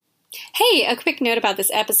Hey, a quick note about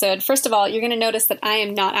this episode. First of all, you're going to notice that I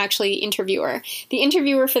am not actually the interviewer. The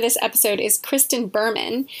interviewer for this episode is Kristen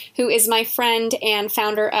Berman, who is my friend and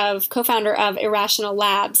co-founder of Irrational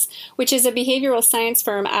Labs, which is a behavioral science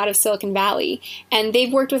firm out of Silicon Valley. And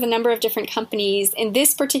they've worked with a number of different companies. In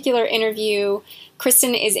this particular interview,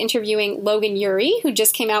 Kristen is interviewing Logan Ury, who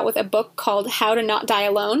just came out with a book called How to Not Die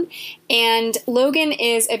Alone. And Logan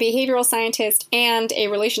is a behavioral scientist and a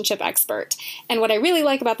relationship expert. And what I really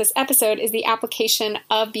like about this episode is the application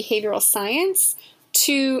of behavioral science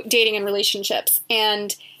to dating and relationships.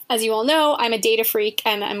 And as you all know, I'm a data freak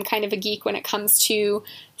and I'm kind of a geek when it comes to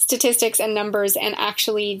statistics and numbers and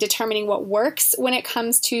actually determining what works when it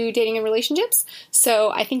comes to dating and relationships.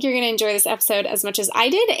 So I think you're going to enjoy this episode as much as I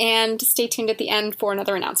did, and stay tuned at the end for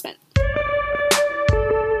another announcement.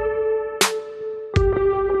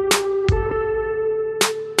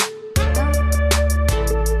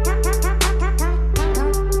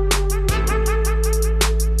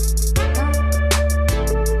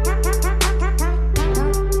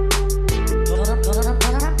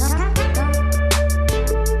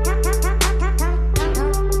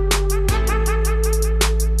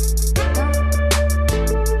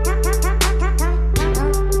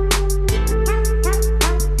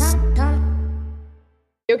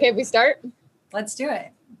 Okay, if we start? Let's do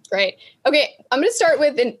it. Great. Okay, I'm going to start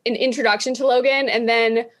with an introduction to Logan, and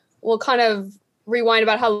then we'll kind of rewind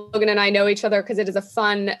about how Logan and I know each other because it is a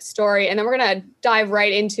fun story. And then we're going to dive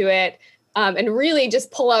right into it and really just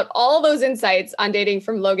pull out all those insights on dating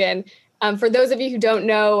from Logan. For those of you who don't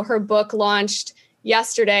know, her book launched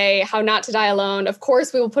yesterday, How Not to Die Alone. Of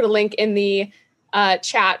course, we will put a link in the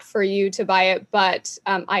chat for you to buy it, but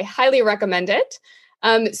I highly recommend it.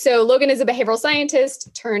 So Logan is a behavioral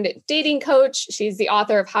scientist turned dating coach. She's the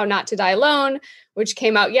author of How Not to Die Alone, which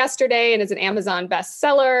came out yesterday and is an Amazon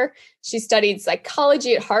bestseller. She studied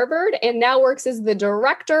psychology at Harvard and now works as the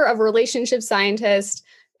director of relationship science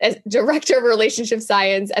at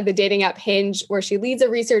the dating app Hinge, where she leads a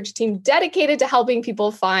research team dedicated to helping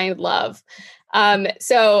people find love.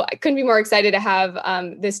 So I couldn't be more excited to have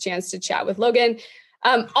this chance to chat with Logan.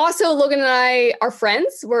 Also, Logan and I are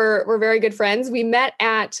friends. We're very good friends. We met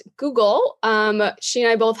at Google. She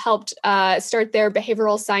and I both helped start their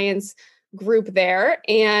behavioral science group there,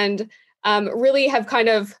 and really have kind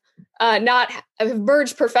of not have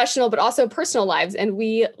merged professional, but also personal lives. And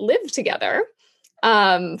we live together.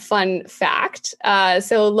 Fun fact.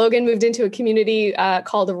 So Logan moved into a community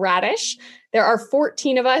called Radish. There are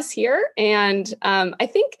 14 of us here. And I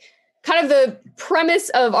think kind of the premise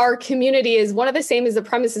of our community is one of the same as the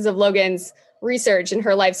premises of Logan's research and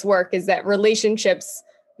her life's work, is that relationships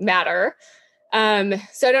matter. So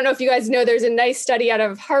I don't know if you guys know, there's a nice study out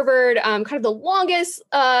of Harvard, kind of the longest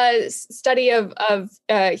study of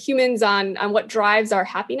humans on what drives our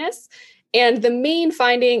happiness. And the main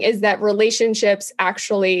finding is that relationships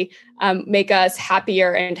actually make us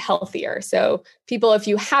happier and healthier. So people, if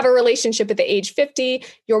you have a relationship at the age 50,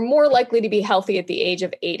 you're more likely to be healthy at the age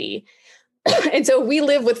of 80. And so we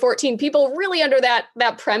live with 14 people really under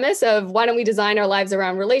that premise of why don't we design our lives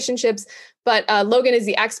around relationships? But Logan is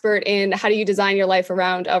the expert in how do you design your life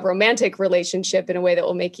around a romantic relationship in a way that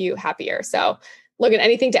will make you happier. So Logan,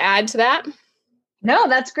 anything to add to that? No,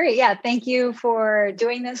 that's great. Yeah. Thank you for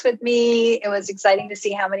doing this with me. It was exciting to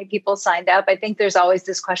see how many people signed up. I think there's always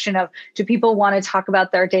this question of, do people want to talk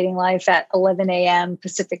about their dating life at 11 a.m.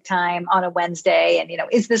 Pacific time on a Wednesday? And,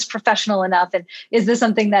 is this professional enough? And is this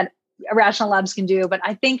something that Irrational Labs can do? But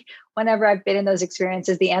I think whenever I've been in those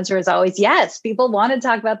experiences, the answer is always yes. People want to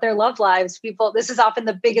talk about their love lives. This is often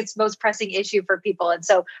the biggest, most pressing issue for people. And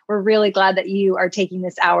so we're really glad that you are taking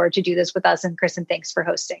this hour to do this with us. And Kristen, thanks for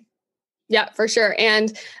hosting. Yeah, for sure.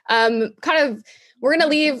 And we're going to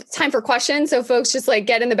leave time for questions. So folks, just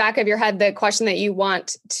get in the back of your head the question that you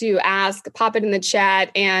want to ask, pop it in the chat,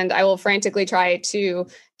 and I will frantically try to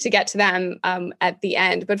get to them at the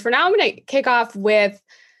end. But for now, I'm going to kick off with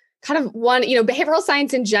kind of one, behavioral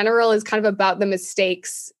science in general is kind of about the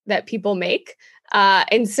mistakes that people make.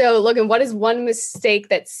 And so, Logan, what is one mistake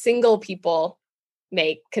that single people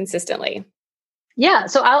make consistently? Yeah,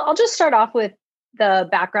 so I'll just start off with the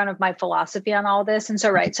background of my philosophy on all this. And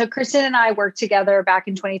so, so Kristen and I worked together back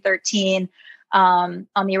in 2013 on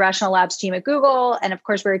the Irrational Labs team at Google. And of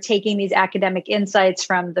course, we were taking these academic insights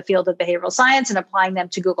from the field of behavioral science and applying them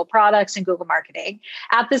to Google products and Google marketing.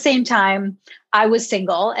 At the same time, I was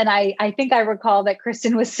single. And I think I recall that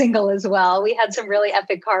Kristen was single as well. We had some really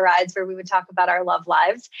epic car rides where we would talk about our love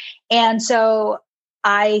lives. And so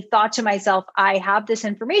I thought to myself, I have this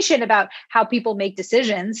information about how people make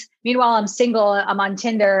decisions. Meanwhile, I'm single, I'm on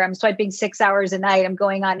Tinder, I'm swiping 6 hours a night, I'm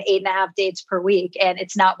going on 8.5 dates per week, and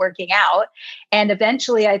it's not working out. And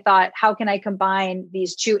eventually I thought, how can I combine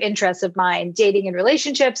these two interests of mine, dating and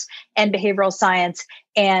relationships and behavioral science,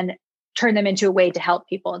 and turn them into a way to help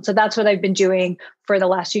people? And so that's what I've been doing for the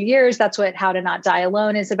last few years. That's what How to Not Die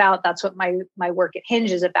Alone is about. That's what my work at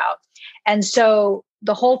Hinge is about. And so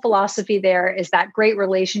the whole philosophy there is that great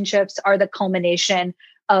relationships are the culmination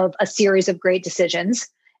of a series of great decisions,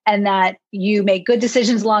 and that you make good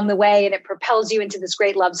decisions along the way and it propels you into this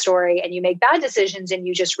great love story, and you make bad decisions and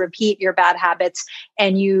you just repeat your bad habits,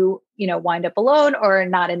 and you wind up alone or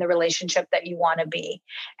not in the relationship that you want to be.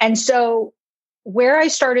 And so where I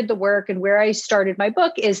started the work and where I started my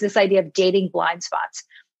book is this idea of dating blind spots.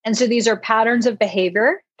 And so these are patterns of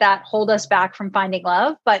behavior that hold us back from finding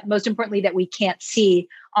love, but most importantly, that we can't see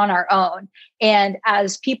on our own. And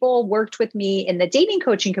as people worked with me in the dating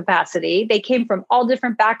coaching capacity, they came from all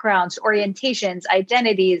different backgrounds, orientations,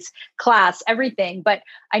 identities, class, everything. But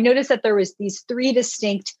I noticed that there was these three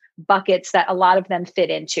distinct buckets that a lot of them fit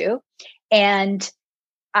into. And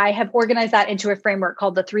I have organized that into a framework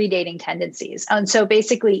called the 3 dating tendencies. And so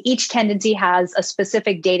basically each tendency has a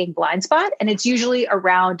specific dating blind spot, and it's usually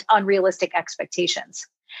around unrealistic expectations.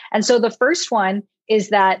 And so the first one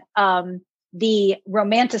is that the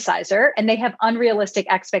romanticizer, and they have unrealistic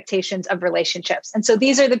expectations of relationships. And so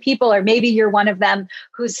these are the people, or maybe you're one of them,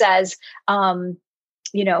 who says,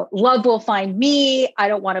 love will find me. I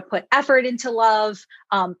don't want to put effort into love.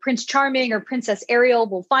 Prince Charming or Princess Ariel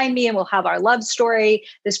will find me and we'll have our love story.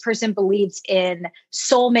 This person believes in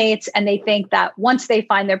soulmates, and they think that once they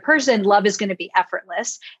find their person, love is going to be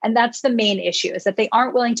effortless. And that's the main issue, is that they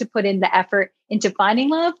aren't willing to put in the effort into finding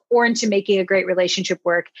love or into making a great relationship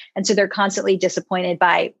work. And so they're constantly disappointed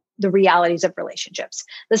by the realities of relationships.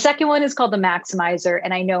 The second one is called the maximizer.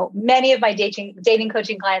 And I know many of my dating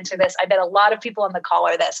coaching clients are this. I bet a lot of people on the call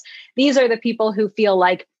are this. These are the people who feel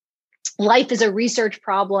like life is a research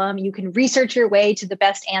problem. You can research your way to the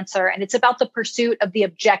best answer. And it's about the pursuit of the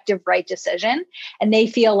objective right decision. And they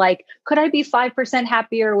feel like, could I be 5%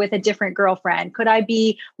 happier with a different girlfriend? Could I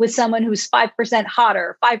be with someone who's 5%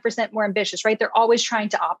 hotter, 5% more ambitious, right? They're always trying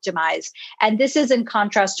to optimize. And this is in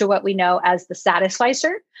contrast to what we know as the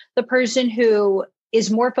satisficer, the person who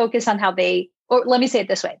is more focused on how they, or let me say it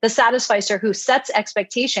this way, the satisficer who sets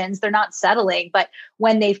expectations. They're not settling, but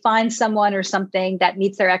when they find someone or something that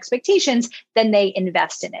meets their expectations, then they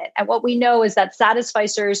invest in it. And what we know is that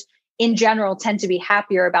satisficers in general tend to be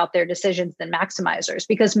happier about their decisions than maximizers,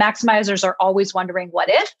 because maximizers are always wondering what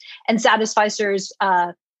if, and satisficers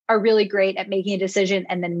are really great at making a decision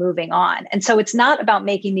and then moving on. And so it's not about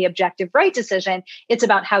making the objective right decision. It's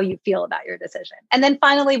about how you feel about your decision. And then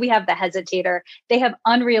finally, we have the hesitator. They have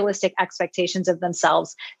unrealistic expectations of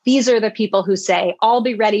themselves. These are the people who say, I'll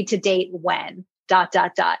be ready to date when, ...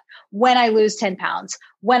 when I lose 10 pounds,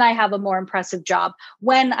 when I have a more impressive job,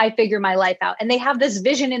 when I figure my life out. And they have this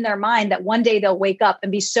vision in their mind that one day they'll wake up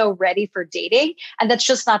and be so ready for dating. And that's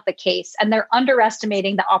just not the case. And they're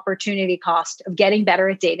underestimating the opportunity cost of getting better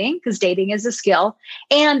at dating, because dating is a skill,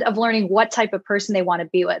 and of learning what type of person they want to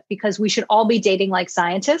be with, because we should all be dating like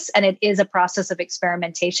scientists. And it is a process of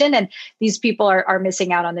experimentation. And these people are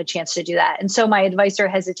missing out on the chance to do that. And so my advice for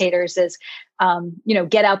hesitators is,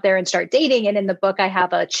 get out there and start dating. And in the book, I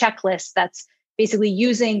have a checklist that's basically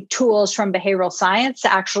using tools from behavioral science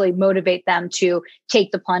to actually motivate them to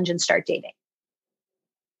take the plunge and start dating.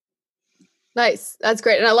 Nice. That's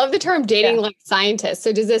great. And I love the term dating like scientists.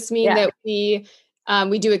 So does this mean that we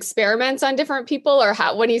do experiments on different people, or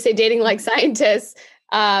how, when you say dating like scientists,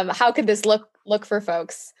 how could this look for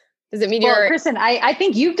folks? Does it mean you're... Kristen, I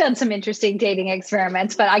think you've done some interesting dating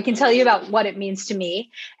experiments, but I can tell you about what it means to me.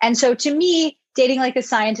 And so to me, dating like a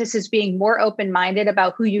scientist is being more open-minded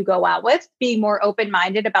about who you go out with, being more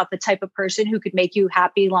open-minded about the type of person who could make you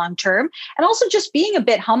happy long-term, and also just being a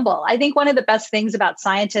bit humble. I think one of the best things about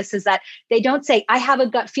scientists is that they don't say, I have a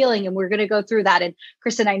gut feeling and we're going to go through that. And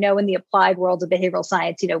Kristen, I know in the applied world of behavioral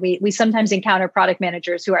science, we sometimes encounter product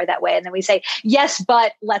managers who are that way. And then we say, yes,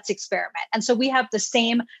 but let's experiment. And so we have the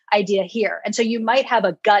same idea here. And so you might have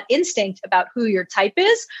a gut instinct about who your type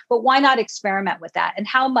is, but why not experiment with that? And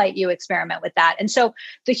how might you experiment with that? And so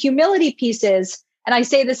the humility piece is, and I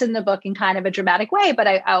say this in the book in kind of a dramatic way, but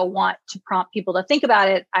I want to prompt people to think about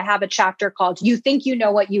it. I have a chapter called You Think You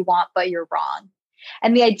Know What You Want, but You're Wrong.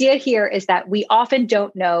 And the idea here is that we often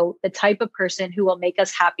don't know the type of person who will make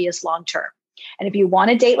us happiest long-term. And if you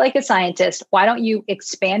want to date like a scientist, why don't you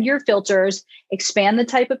expand your filters, expand the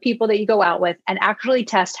type of people that you go out with, and actually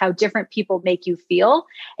test how different people make you feel?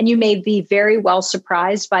 And you may be very well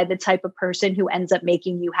surprised by the type of person who ends up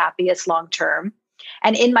making you happiest long term.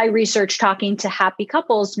 And in my research, talking to happy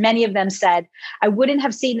couples, many of them said, I wouldn't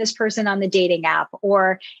have seen this person on the dating app.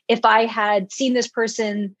 Or if I had seen this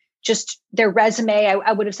person, just their resume,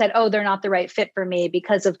 I would have said, oh, they're not the right fit for me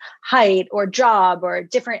because of height or job or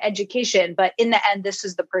different education. But in the end, this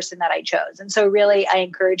is the person that I chose. And so really, I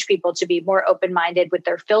encourage people to be more open-minded with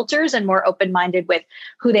their filters and more open-minded with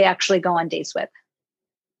who they actually go on dates with.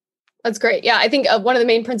 That's great. Yeah, I think one of the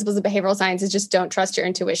main principles of behavioral science is just don't trust your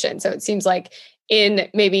intuition. So it seems like in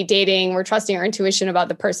maybe dating, we're trusting our intuition about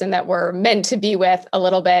the person that we're meant to be with a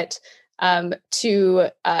little bit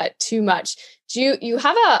too much. Do you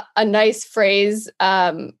have a nice phrase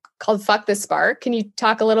called "fuck the spark"? Can you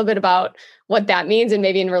talk a little bit about what that means, and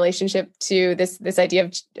maybe in relationship to this idea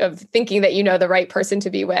of thinking that you know the right person to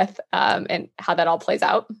be with, and how that all plays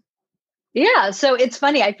out? Yeah. So it's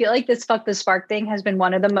funny. I feel like this "fuck the spark" thing has been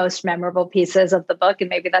one of the most memorable pieces of the book. And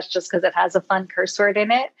maybe that's just because it has a fun curse word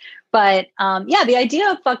in it. But the idea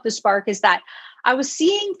of "fuck the spark" is that I was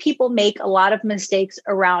seeing people make a lot of mistakes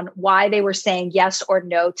around why they were saying yes or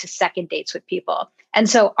no to second dates with people. And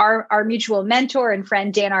so our mutual mentor and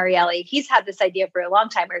friend, Dan Ariely, he's had this idea for a long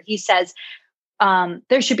time where he says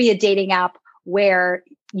there should be a dating app where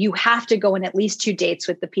you have to go on at least 2 dates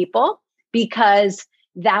with the people, because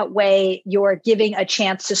that way you're giving a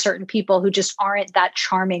chance to certain people who just aren't that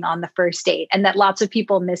charming on the first date, and that lots of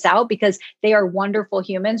people miss out because they are wonderful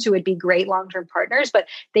humans who would be great long-term partners, but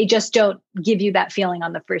they just don't give you that feeling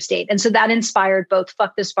on the first date. And so that inspired both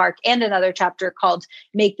Fuck the Spark and another chapter called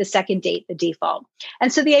Make the Second Date the Default.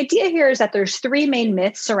 And so the idea here is that there's 3 main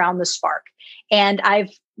myths around the spark. And I've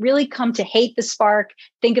really come to hate the spark,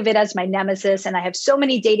 think of it as my nemesis. And I have so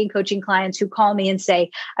many dating coaching clients who call me and say,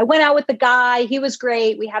 I went out with the guy, he was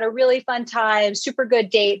great, we had a really fun time, super good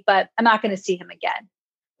date, but I'm not going to see him again.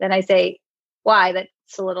 Then I say, why? That's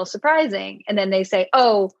a little surprising. And then they say,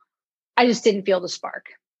 oh, I just didn't feel the spark.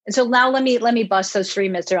 And so now let me bust those 3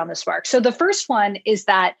 myths around the spark. So the first one is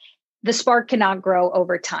that the spark cannot grow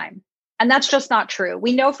over time. And that's just not true.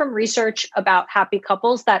 We know from research about happy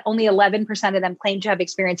couples that only 11% of them claim to have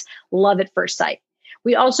experienced love at first sight.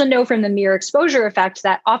 We also know from the mere exposure effect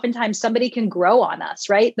that oftentimes somebody can grow on us,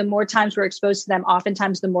 right? The more times we're exposed to them,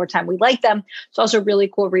 oftentimes the more time we like them. It's also really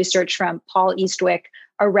cool research from Paul Eastwick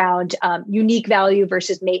around unique value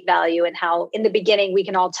versus mate value, and how in the beginning we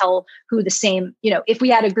can all tell who the same, if we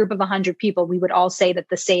had a group of 100 people, we would all say that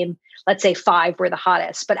the same, let's say 5 were the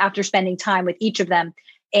hottest. But after spending time with each of them,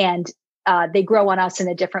 and they grow on us in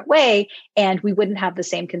a different way, and we wouldn't have the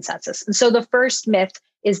same consensus. And so the first myth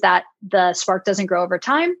is that the spark doesn't grow over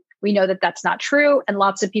time. We know that that's not true. And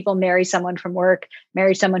lots of people marry someone from work,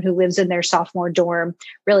 marry someone who lives in their sophomore dorm,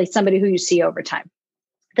 really somebody who you see over time.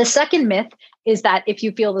 The second myth is that if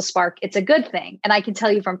you feel the spark, it's a good thing. And I can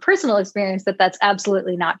tell you from personal experience that that's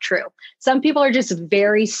absolutely not true. Some people are just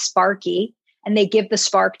very sparky, and they give the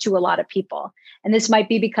spark to a lot of people. And this might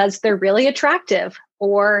be because they're really attractive,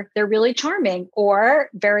 or they're really charming, or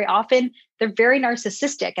very often they're very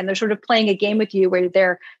narcissistic, and they're sort of playing a game with you where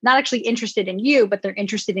they're not actually interested in you, but they're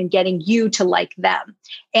interested in getting you to like them.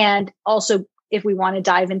 And also, if we want to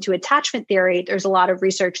dive into attachment theory, there's a lot of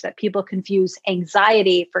research that people confuse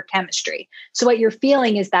anxiety for chemistry. So what you're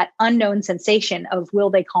feeling is that unknown sensation of, will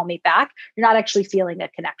they call me back? You're not actually feeling a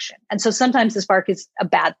connection. And so sometimes the spark is a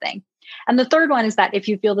bad thing. And the third one is that if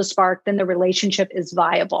you feel the spark, then the relationship is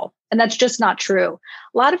viable. And that's just not true.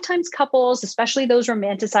 A lot of times couples, especially those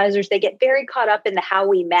romanticizers, they get very caught up in the how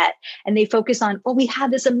we met, and they focus on, we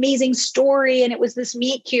had this amazing story and it was this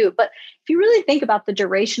meet cute. But if you really think about the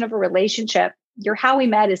duration of a relationship, your how we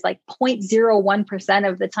met is like 0.01%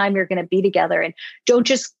 of the time you're going to be together. And don't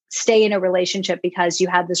just stay in a relationship because you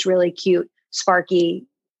had this really cute, sparky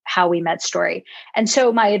how we met story. And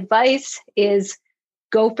so my advice is,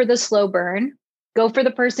 go for the slow burn. Go for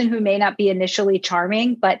the person who may not be initially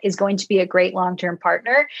charming, but is going to be a great long-term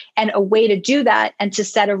partner. And a way to do that, and to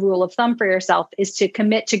set a rule of thumb for yourself, is to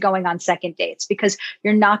commit to going on second dates, because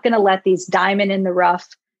you're not going to let these diamond in the rough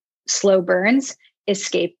slow burns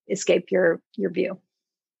escape your view.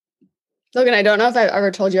 Logan, I don't know if I've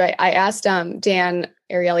ever told you, I asked Dan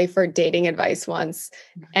Ariely for dating advice once,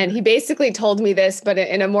 and he basically told me this, but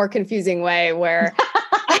in a more confusing way, where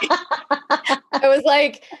I was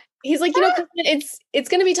like, he's like, it's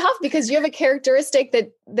going to be tough because you have a characteristic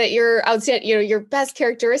that you're outstanding, your best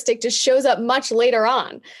characteristic just shows up much later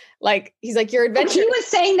on. Like, he's like, your adventure. He was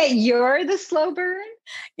saying that you're the slow burn.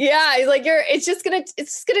 Yeah, he's like, it's just gonna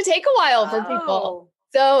take a while for people.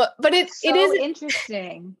 So, but it is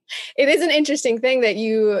interesting. It is an interesting thing that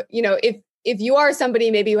if you are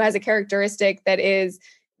somebody maybe who has a characteristic that is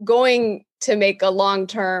going to make a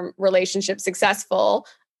long-term relationship successful,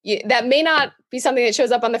 that may not be something that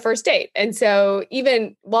shows up on the first date. And so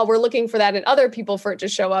even while we're looking for that in other people for it to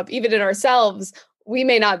show up, even in ourselves, we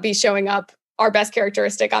may not be showing up our best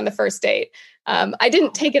characteristic on the first date. I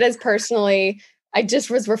didn't take it as personally. I just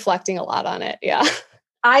was reflecting a lot on it. Yeah.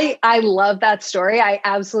 I love that story. I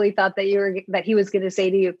absolutely thought that he was going to say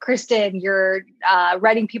to you, Kristen, you're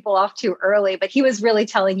writing people off too early, but he was really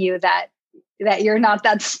telling you that you're not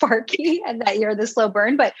that sparky and that you're the slow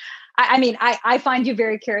burn. But I find you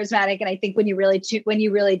very charismatic, and I think when you really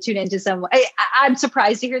tune into someone, I'm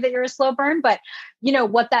surprised to hear that you're a slow burn. But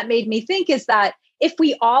what that made me think is that if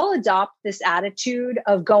we all adopt this attitude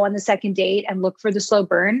of go on the second date and look for the slow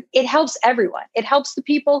burn, it helps everyone. It helps the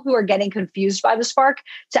people who are getting confused by the spark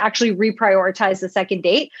to actually reprioritize the second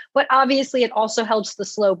date. But obviously, it also helps the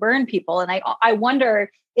slow burn people. And I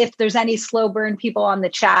wonder if there's any slow burn people on the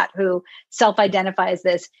chat who self-identify as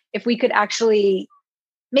this, if we could actually,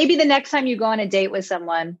 maybe the next time you go on a date with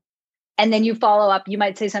someone and then you follow up, you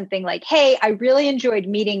might say something like, hey, I really enjoyed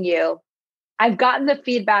meeting you. I've gotten the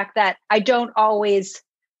feedback that I don't always,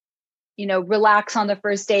 relax on the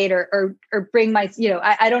first date or bring my,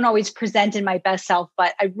 I don't always present in my best self,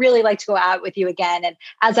 but I really like to go out with you again. And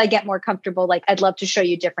as I get more comfortable, like I'd love to show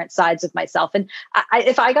you different sides of myself. And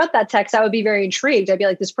if I got that text, I would be very intrigued. I'd be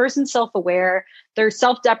like, this person's self-aware, they're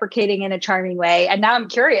self-deprecating in a charming way. And now I'm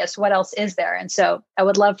curious, what else is there? And so I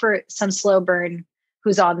would love for some slow burn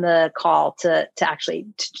who's on the call to actually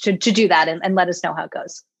to do that and let us know how it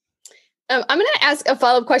goes. I'm going to ask a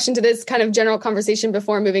follow-up question to this kind of general conversation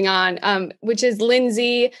before moving on, which is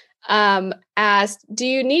Lindsay asked, do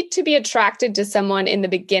you need to be attracted to someone in the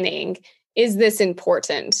beginning? Is this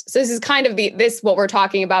important? So this is kind of what we're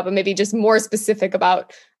talking about, but maybe just more specific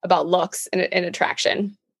about looks and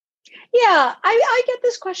attraction. Yeah, I get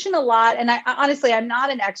this question a lot. And honestly, I'm not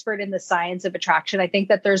an expert in the science of attraction. I think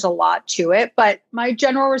that there's a lot to it, but my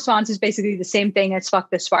general response is basically the same thing as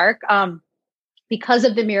fuck the spark. Because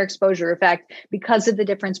of the mere exposure effect, because of the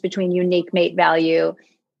difference between unique mate value,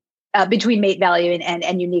 between mate value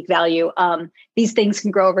and unique value, these things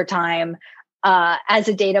can grow over time. As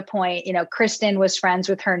a data point, Kristen was friends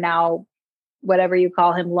with her now, whatever you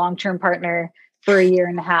call him, long-term partner for 1.5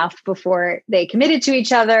 years before they committed to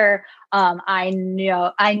each other. I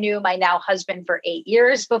knew my now husband for 8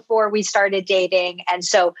 years before we started dating. And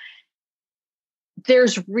so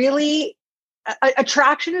there's really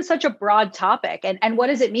attraction is such a broad topic. And what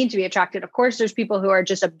does it mean to be attracted? Of course, there's people who are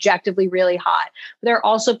just objectively really hot. But there are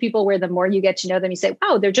also people where the more you get to know them, you say,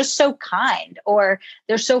 wow, they're just so kind, or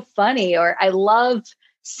they're so funny, or I love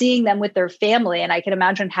seeing them with their family. And I can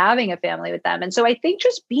imagine having a family with them. And so I think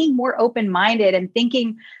just being more open-minded and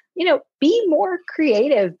thinking, be more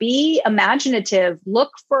creative, be imaginative,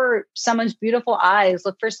 look for someone's beautiful eyes,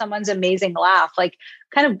 look for someone's amazing laugh, like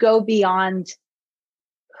kind of go beyond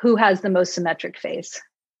who has the most symmetric face.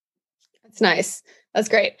 That's nice. That's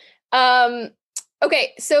great.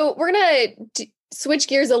 Okay. So we're going to switch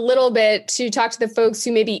gears a little bit to talk to the folks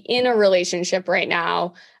who may be in a relationship right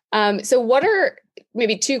now. So what are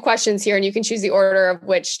maybe 2 questions here, and you can choose the order of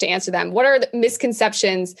which to answer them. What are the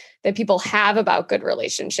misconceptions that people have about good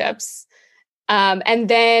relationships? And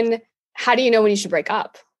then how do you know when you should break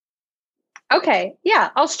up? Okay. Yeah.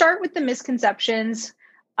 I'll start with the misconceptions.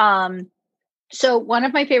 So one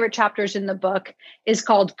of my favorite chapters in the book is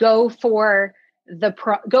called Go for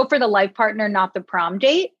the life partner, not the prom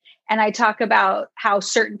date. And I talk about how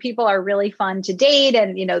certain people are really fun to date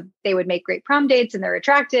and, they would make great prom dates and they're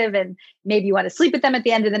attractive and maybe you want to sleep with them at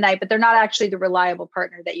the end of the night, but they're not actually the reliable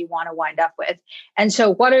partner that you want to wind up with. And so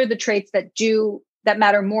what are the traits that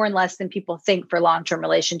matter more and less than people think for long-term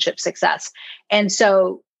relationship success? And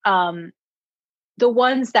so the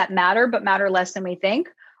ones that matter, but matter less than we think,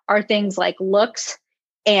 are things like looks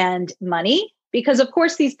and money, because of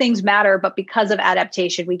course these things matter, but because of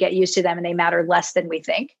adaptation, we get used to them and they matter less than we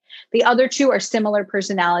think. The other 2 are similar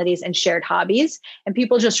personalities and shared hobbies. And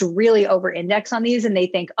people just really over-index on these and they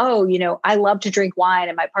think, oh, I love to drink wine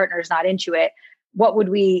and my partner's not into it. What would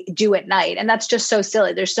we do at night? And that's just so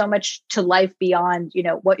silly. There's so much to life beyond,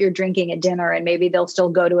 what you're drinking at dinner, and maybe they'll still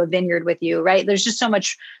go to a vineyard with you, right? There's just so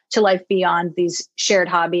much to life beyond these shared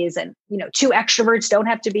hobbies. And, 2 extroverts don't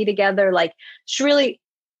have to be together. Like it's really,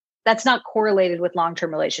 that's not correlated with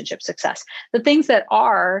long-term relationship success. The things that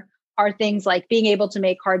are things like being able to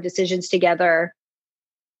make hard decisions together,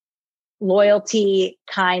 loyalty,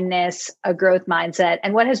 kindness, a growth mindset.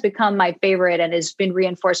 And what has become my favorite and has been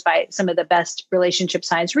reinforced by some of the best relationship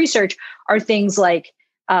science research are things like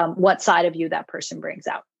what side of you that person brings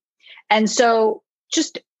out. And so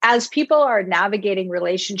just as people are navigating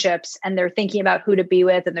relationships and they're thinking about who to be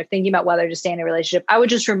with and they're thinking about whether to stay in a relationship, I would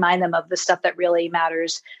just remind them of the stuff that really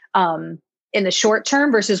matters in the short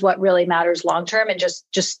term versus what really matters long term, and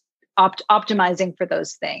just optimizing for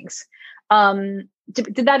those things.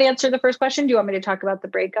 Did that answer the first question? Do you want me to talk about the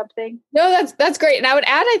breakup thing? No, that's great. And I would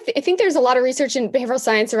add, I think there's a lot of research in behavioral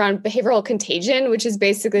science around behavioral contagion, which is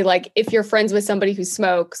basically like, if you're friends with somebody who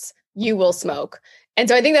smokes, you will smoke. And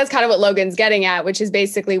so I think that's kind of what Logan's getting at, which is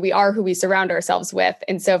basically we are who we surround ourselves with.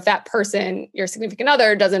 And so if that person, your significant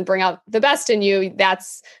other, doesn't bring out the best in you,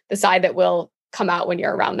 that's the side that will come out when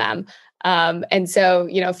you're around them. And so,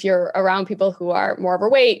 if you're around people who are more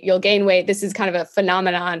overweight, you'll gain weight. This is kind of a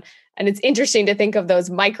phenomenon. And it's interesting to think of those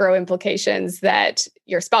micro implications that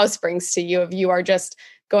your spouse brings to you if you are just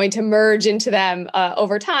going to merge into them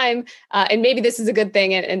over time. And maybe this is a good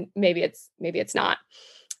thing, and maybe it's not.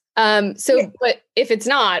 But if it's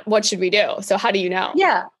not, what should we do? So how do you know?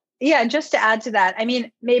 Yeah. And just to add to that, I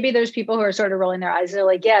mean, maybe there's people who are sort of rolling their eyes. They're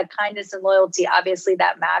like, yeah, kindness and loyalty, obviously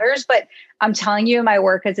that matters. But I'm telling you, my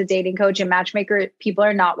work as a dating coach and matchmaker, people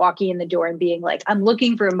are not walking in the door and being like, I'm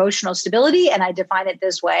looking for emotional stability and I define it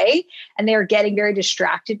this way. And they're getting very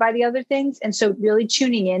distracted by the other things. And so really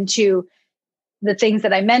tuning into the things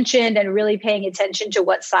that I mentioned and really paying attention to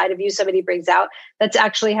what side of you somebody brings out, that's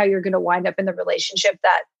actually how you're going to wind up in the relationship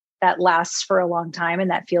that lasts for a long time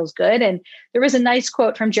and that feels good. And there was a nice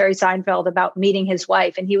quote from Jerry Seinfeld about meeting his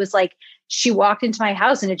wife. And he was like, she walked into my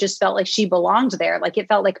house and it just felt like she belonged there. Like it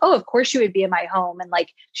felt like, oh, of course she would be in my home. And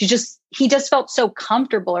like, he just felt so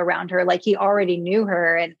comfortable around her. Like he already knew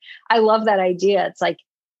her. And I love that idea. It's like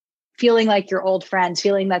feeling like your old friends,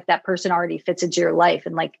 feeling like that person already fits into your life.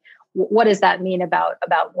 And like, what does that mean about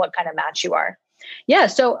what kind of match you are? Yeah.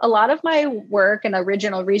 So a lot of my work and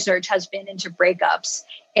original research has been into breakups,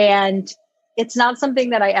 and it's not something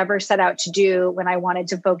that I ever set out to do when I wanted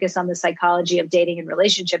to focus on the psychology of dating and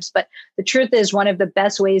relationships. But the truth is, one of the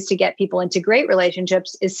best ways to get people into great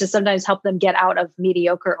relationships is to sometimes help them get out of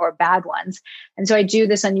mediocre or bad ones. And so I do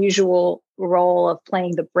this unusual role of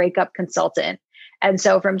playing the breakup consultant. And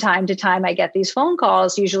so from time to time, I get these phone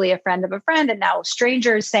calls, usually a friend of a friend, and now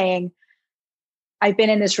strangers saying, I've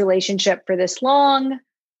been in this relationship for this long.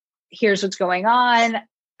 Here's what's going on.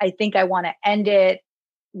 I think I want to end it.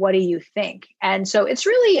 What do you think? And so it's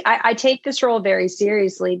really, I take this role very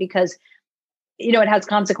seriously because, it has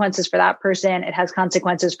consequences for that person. It has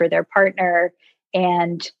consequences for their partner.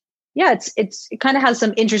 And yeah, it kind of has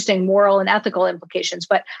some interesting moral and ethical implications.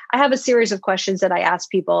 But I have a series of questions that I ask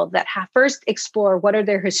people that first explore what are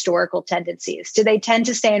their historical tendencies. Do they tend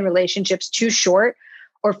to stay in relationships too short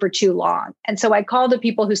or for too long? And so I call the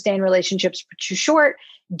people who stay in relationships for too short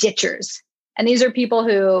ditchers. And these are people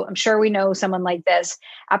who, I'm sure we know someone like this,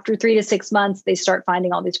 after 3 to 6 months, they start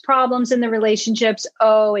finding all these problems in the relationships.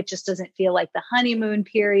 Oh, it just doesn't feel like the honeymoon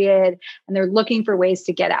period. And they're looking for ways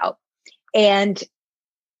to get out. And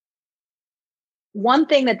one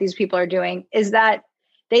thing that these people are doing is that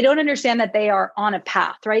they don't understand that they are on a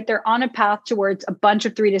path, right? They're on a path towards a bunch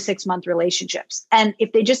of 3 to 6 month relationships. And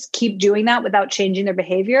if they just keep doing that without changing their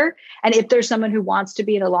behavior, and if there's someone who wants to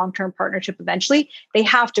be in a long-term partnership eventually, they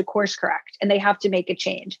have to course correct and they have to make a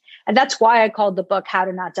change. And that's why I called the book How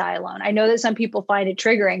to Not Die Alone. I know that some people find it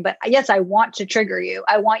triggering, but yes, I want to trigger you.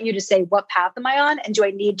 I want you to say, what path am I on? And do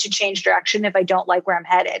I need to change direction if I don't like where I'm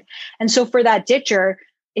headed? And so for that ditcher,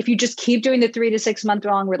 if you just keep doing the 3 to 6 month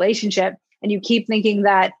long relationship, and you keep thinking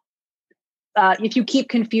that if you keep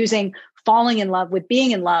confusing falling in love with being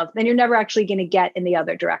in love, then you're never actually going to get in the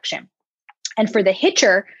other direction. And for the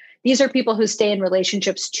hitcher, these are people who stay in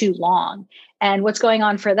relationships too long. And what's going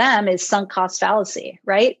on for them is sunk cost fallacy,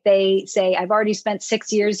 right? They say, I've already spent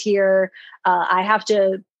 6 years here. I have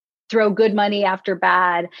to throw good money after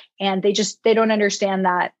bad. And they don't understand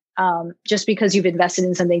that just because you've invested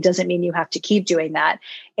in something doesn't mean you have to keep doing that.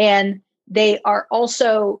 And they are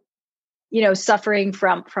also suffering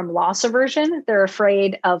from loss aversion. They're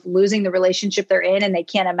afraid of losing the relationship they're in, and they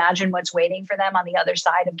can't imagine what's waiting for them on the other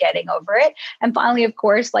side of getting over it. And finally, of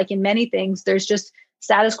course, like in many things, there's just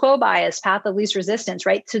status quo bias, path of least resistance,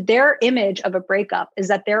 right? So their image of a breakup is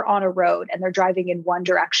that they're on a road and they're driving in one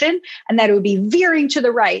direction, and that it would be veering to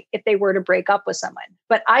the right if they were to break up with someone.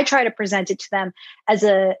 But I try to present it to them as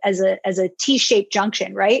a T-shaped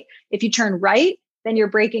junction, right? If you turn right, then you're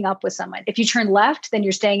breaking up with someone. If you turn left, then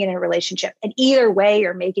you're staying in a relationship. And either way,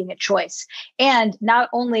 you're making a choice. And not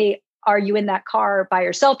only are you in that car by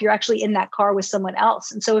yourself? You're actually in that car with someone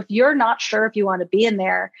else. And so if you're not sure if you want to be in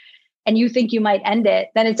there and you think you might end it,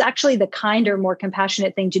 then it's actually the kinder, more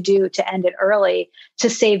compassionate thing to do to end it early to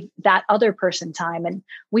save that other person time. And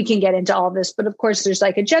we can get into all this, but of course there's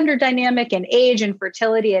like a gender dynamic and age and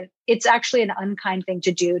fertility. And it's actually an unkind thing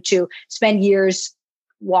to do, to spend years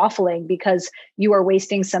waffling because you are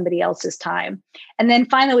wasting somebody else's time. And then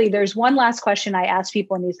finally, there's one last question I ask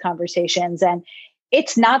people in these conversations, and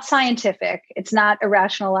it's not scientific. It's not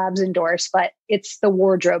Irrational Labs endorsed, but it's the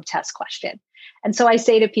wardrobe test question. And so I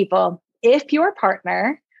say to people, if your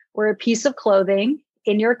partner were a piece of clothing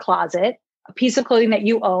in your closet, a piece of clothing that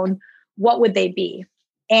you own, what would they be?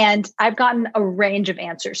 And I've gotten a range of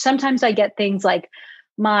answers. Sometimes I get things like,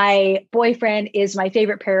 my boyfriend is my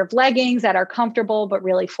favorite pair of leggings that are comfortable but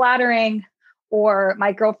really flattering, or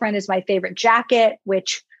my girlfriend is my favorite jacket,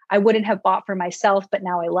 which I wouldn't have bought for myself, but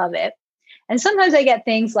now I love it. And sometimes I get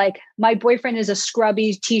things like, my boyfriend is a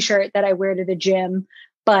scrubby t-shirt that I wear to the gym,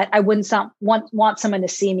 but I wouldn't want someone to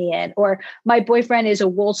see me in. Or my boyfriend is a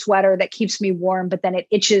wool sweater that keeps me warm, but then it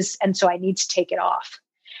itches, and so I need to take it off.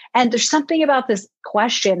 And there's something about this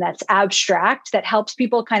question that's abstract that helps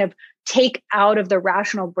people kind of take out of the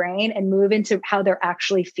rational brain and move into how they're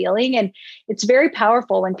actually feeling. And it's very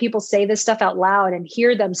powerful when people say this stuff out loud and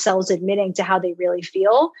hear themselves admitting to how they really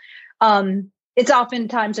feel. It's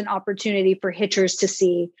oftentimes an opportunity for hitchers to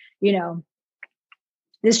see,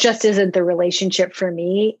 this just isn't the relationship for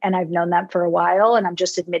me. And I've known that for a while, and I'm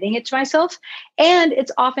just admitting it to myself. And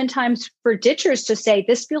it's oftentimes for ditchers to say,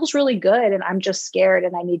 this feels really good, and I'm just scared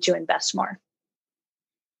and I need to invest more.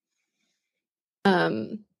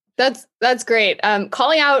 That's great.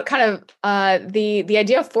 Calling out kind of the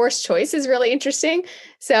idea of forced choice is really interesting.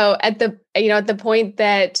 So at the point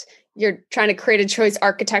that you're trying to create a choice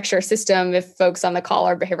architecture system, if folks on the call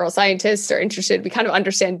are behavioral scientists or interested, we kind of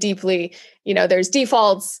understand deeply, there's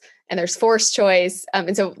defaults and there's forced choice.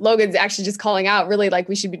 And so Logan's actually just calling out really like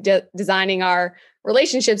we should be designing our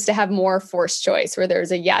relationships to have more forced choice where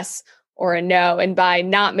there's a yes or a no. And by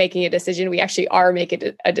not making a decision, we actually are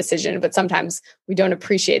making a decision, but sometimes we don't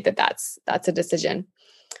appreciate that that's a decision.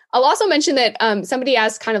 I'll also mention that somebody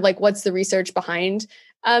asked kind of like, what's the research behind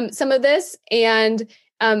some of this? And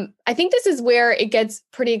I think this is where it gets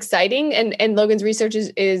pretty exciting, and Logan's research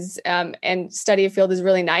is and study of field is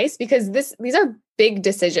really nice because these are big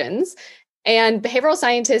decisions, and behavioral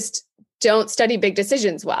scientists don't study big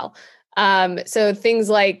decisions well. So things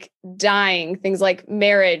like dying, things like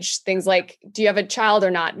marriage, things like, do you have a child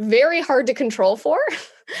or not? Very hard to control for,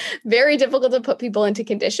 very difficult to put people into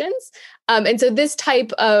conditions. And so this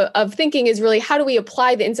type of thinking is really, how do we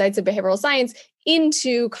apply the insights of behavioral science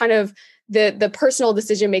into kind of the personal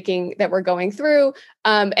decision-making that we're going through.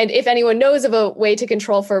 And if anyone knows of a way to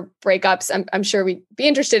control for breakups, I'm sure we'd be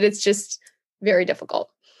interested. It's just very difficult.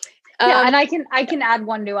 Yeah, and I can add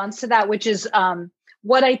one nuance to that, which is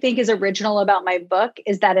what I think is original about my book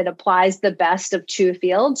is that it applies the best of two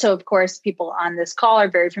fields. So of course, people on this call are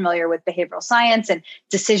very familiar with behavioral science and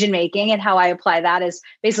decision-making, and how I apply that is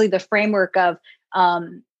basically the framework of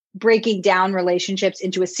breaking down relationships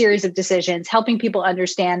into a series of decisions, helping people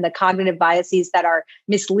understand the cognitive biases that are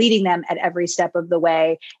misleading them at every step of the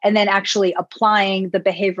way, and then actually applying the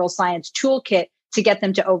behavioral science toolkit to get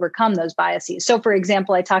them to overcome those biases. So for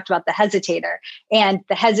example, I talked about the hesitator, and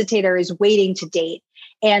the hesitator is waiting to date.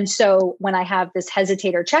 And so when I have this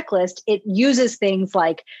hesitator checklist, it uses things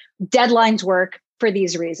like deadlines work for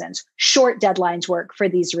these reasons, short deadlines work for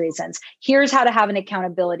these reasons. Here's how to have an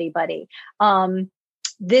accountability buddy.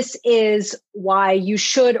 This is why you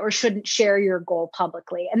should or shouldn't share your goal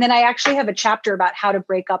publicly. And then I actually have a chapter about how to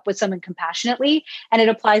break up with someone compassionately. And it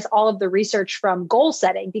applies all of the research from goal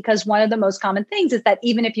setting, because one of the most common things is that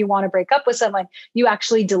even if you want to break up with someone, you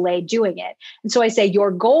actually delay doing it. And so I say,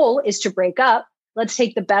 your goal is to break up. Let's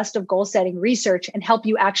take the best of goal setting research and help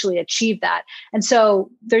you actually achieve that. And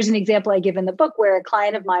so there's an example I give in the book where a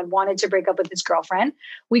client of mine wanted to break up with his girlfriend.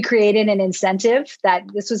 We created an incentive that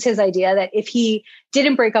this was his idea, that if he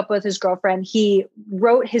didn't break up with his girlfriend, he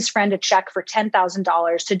wrote his friend a check for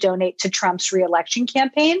 $10,000 to donate to Trump's reelection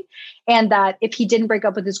campaign. And that if he didn't break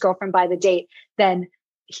up with his girlfriend by the date, then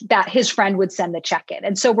that his friend would send the check in.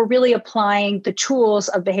 And so we're really applying the tools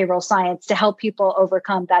of behavioral science to help people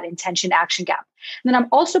overcome that intention action gap. And then I'm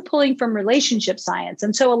also pulling from relationship science.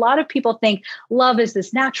 And so a lot of people think love is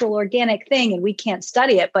this natural, organic thing and we can't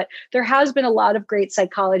study it. But there has been a lot of great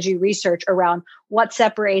psychology research around what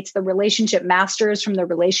separates the relationship masters from the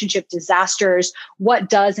relationship disasters, what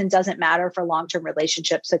does and doesn't matter for long-term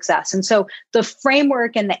relationship success. And so the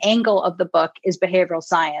framework and the angle of the book is behavioral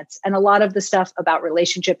science. And a lot of the stuff about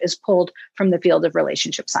relationship relationship is pulled from the field of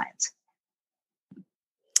relationship science.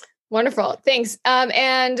 Wonderful. Thanks.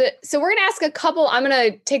 And so we're going to ask I'm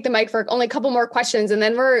going to take the mic for only a couple more questions, and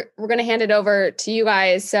then we're going to hand it over to you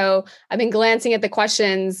guys. So I've been glancing at the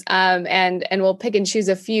questions, and we'll pick and choose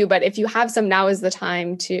a few, but if you have some, now is the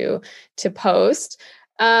time to post.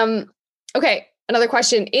 Okay. Another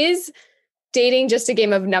question: is dating just a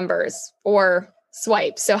game of numbers or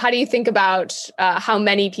swipe? So how do you think about how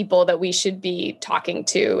many people that we should be talking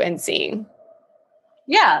to and seeing?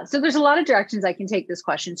 Yeah. So there's a lot of directions I can take this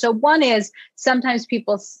question. So one is sometimes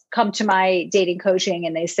people come to my dating coaching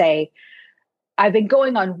and they say, I've been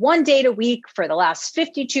going on one date a week for the last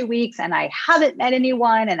 52 weeks and I haven't met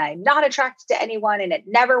anyone and I'm not attracted to anyone and it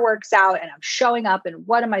never works out and I'm showing up and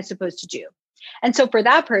what am I supposed to do? And so for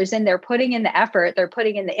that person, they're putting in the effort, they're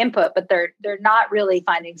putting in the input, but they're not really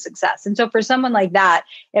finding success. And so for someone like that,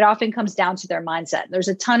 it often comes down to their mindset. There's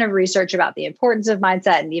a ton of research about the importance of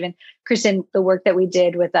mindset. And even Kristen, the work that we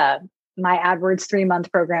did with my AdWords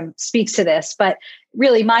 3-month program speaks to this, but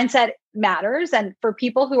really mindset matters. And for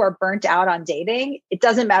people who are burnt out on dating, it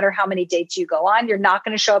doesn't matter how many dates you go on. You're not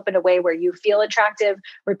going to show up in a way where you feel attractive,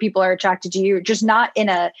 where people are attracted to you. You're just not in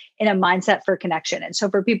a mindset for connection. And so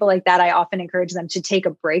for people like that, I often encourage them to take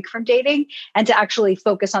a break from dating and to actually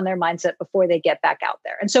focus on their mindset before they get back out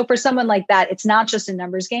there. And so for someone like that, it's not just a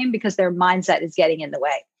numbers game because their mindset is getting in the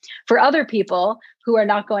way. For other people who are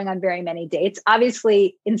not going on very many dates,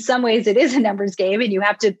 obviously, in some ways it is a numbers game and you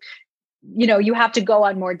have to go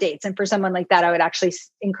on more dates. And for someone like that, I would actually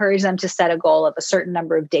encourage them to set a goal of a certain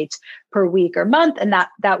number of dates per week or month. And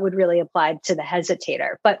that would really apply to the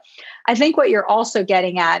hesitator. But I think what you're also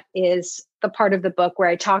getting at is the part of the book where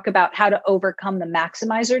I talk about how to overcome the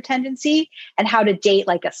maximizer tendency and how to date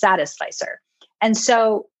like a satisficer. And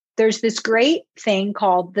so there's this great thing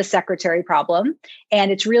called the secretary problem,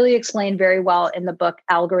 and it's really explained very well in the book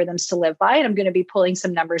Algorithms to Live By, and I'm going to be pulling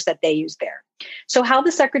some numbers that they use there. So how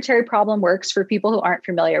the secretary problem works for people who aren't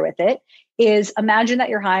familiar with it is imagine that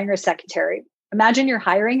you're hiring a secretary. Imagine you're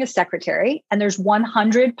hiring a secretary and there's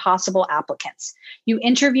 100 possible applicants. You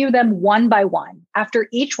interview them one by one. After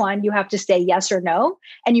each one, you have to say yes or no,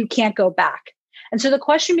 and you can't go back. And so the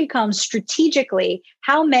question becomes strategically,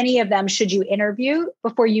 how many of them should you interview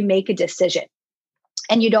before you make a decision?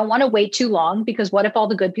 And you don't want to wait too long because what if all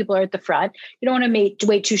the good people are at the front? You don't want to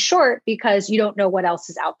wait too short because you don't know what else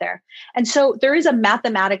is out there. And so there is a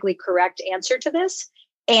mathematically correct answer to this.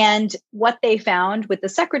 And what they found with the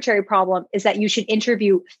secretary problem is that you should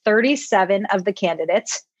interview 37 of the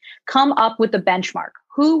candidates, come up with a benchmark.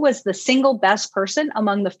 Who was the single best person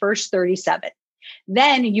among the first 37?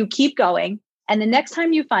 Then you keep going. And the next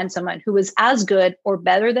time you find someone who is as good or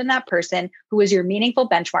better than that person, who is your meaningful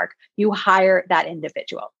benchmark, you hire that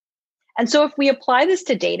individual. And so if we apply this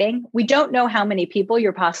to dating, we don't know how many people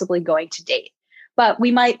you're possibly going to date. But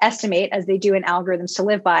we might estimate, as they do in Algorithms to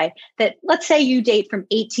Live By, that let's say you date from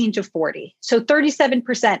 18 to 40. So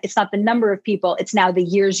 37%, it's not the number of people, it's now the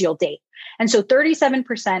years you'll date. And so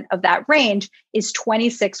 37% of that range is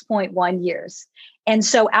 26.1 years. And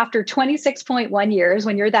so after 26.1 years,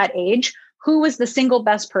 when you're that age, who was the single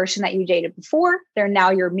best person that you dated before? They're now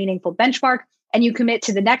your meaningful benchmark. And you commit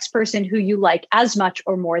to the next person who you like as much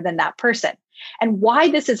or more than that person. And why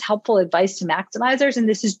this is helpful advice to maximizers, and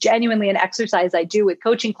this is genuinely an exercise I do with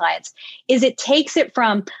coaching clients, is it takes it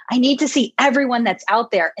from, I need to see everyone that's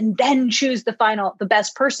out there and then choose the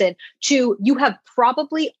best person, to you have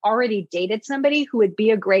probably already dated somebody who would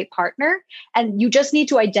be a great partner. And you just need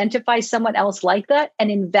to identify someone else like that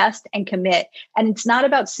and invest and commit. And it's not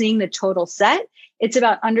about seeing the total set. It's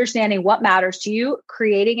about understanding what matters to you,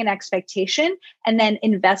 creating an expectation, and then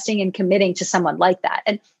investing and committing to someone like that.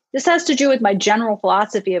 And this has to do with my general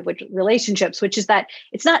philosophy of relationships, which is that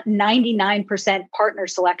it's not 99% partner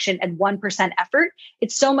selection and 1% effort.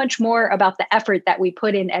 It's so much more about the effort that we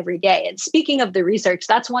put in every day. And speaking of the research,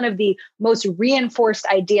 that's one of the most reinforced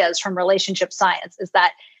ideas from relationship science, is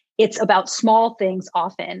that it's about small things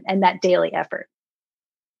often and that daily effort.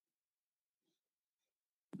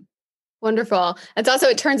 Wonderful. It's also,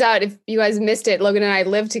 it turns out, if you guys missed it, Logan and I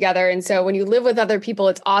live together. And so when you live with other people,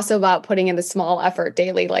 it's also about putting in the small effort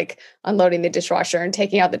daily, like unloading the dishwasher and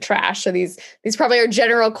taking out the trash. So these probably are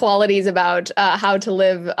general qualities about how to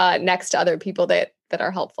live next to other people that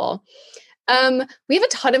are helpful. We have a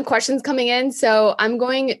ton of questions coming in, so I'm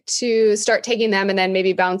going to start taking them and then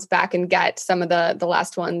maybe bounce back and get some of the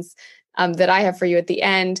last ones that I have for you at the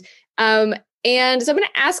end. And so I'm going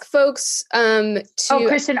to ask folks to... Oh,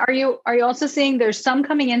 Kristen, are you also seeing there's some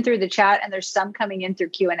coming in through the chat and there's some coming in through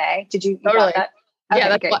Q&A? Did you got that? Okay, yeah,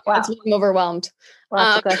 that's great. Wow. That's why I'm overwhelmed.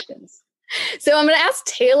 Lots of questions. So I'm going to ask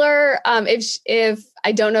Taylor if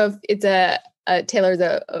I don't know if it's Taylor's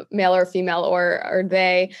a male or female or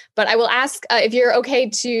they, but I will ask if you're okay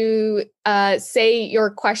to say your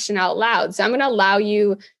question out loud. So I'm going to allow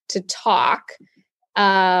you to talk.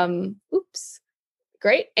 Oops.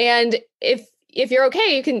 Great. And if you're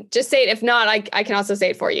okay, you can just say it. If not, I can also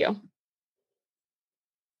say it for you.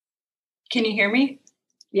 Can you hear me?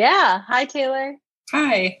 Yeah. Hi, Taylor.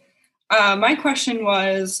 Hi. My question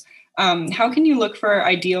was, how can you look for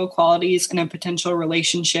ideal qualities in a potential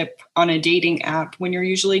relationship on a dating app when you're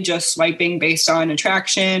usually just swiping based on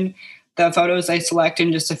attraction, the photos they select,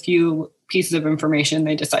 and just a few pieces of information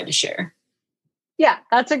they decide to share? Yeah,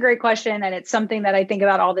 that's a great question. And it's something that I think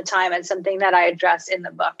about all the time and something that I address in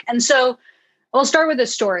the book. And so I'll start with a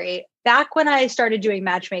story. Back when I started doing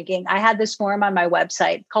matchmaking, I had this form on my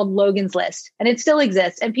website called Logan's List, and it still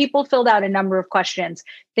exists. And people filled out a number of questions,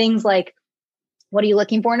 things like, what are you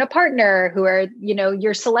looking for in a partner? Who are,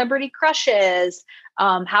 your celebrity crushes?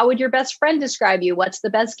 How would your best friend describe you? What's the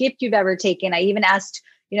best gift you've ever taken? I even asked,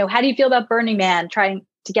 how do you feel about Burning Man? Trying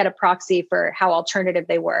to get a proxy for how alternative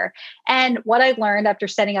they were. And what I learned after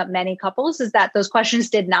setting up many couples is that those questions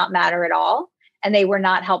did not matter at all. And they were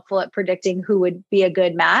not helpful at predicting who would be a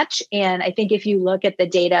good match. And I think if you look at the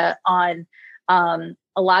data on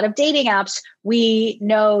a lot of dating apps, we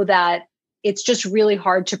know that it's just really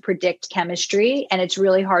hard to predict chemistry, and it's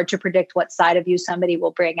really hard to predict what side of you somebody will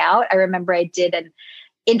bring out. I remember I did an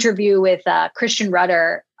interview with Christian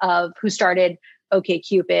Rudder who started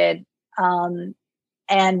OkCupid.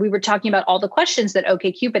 And we were talking about all the questions that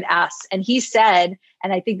OkCupid asks. And he said,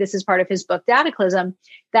 and I think this is part of his book, Dataclysm,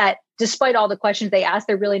 that despite all the questions they ask,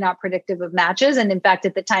 they're really not predictive of matches. And in fact,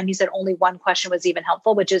 at the time, he said only one question was even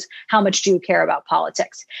helpful, which is, how much do you care about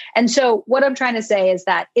politics? And so what I'm trying to say is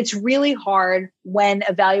that it's really hard when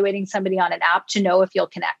evaluating somebody on an app to know if you'll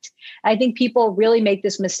connect. I think people really make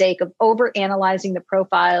this mistake of over-analyzing the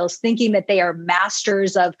profiles, thinking that they are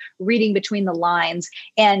masters of reading between the lines.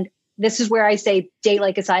 And this is where I say date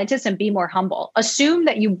like a scientist and be more humble. Assume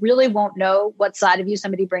that you really won't know what side of you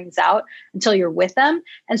somebody brings out until you're with them.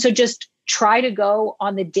 And so just try to go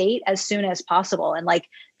on the date as soon as possible. And like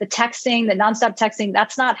the texting, the nonstop texting,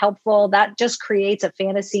 that's not helpful. That just creates a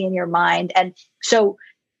fantasy in your mind. And so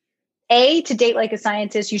to date like a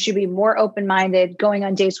scientist, you should be more open-minded, going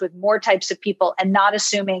on dates with more types of people and not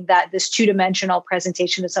assuming that this two-dimensional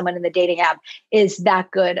presentation of someone in the dating app is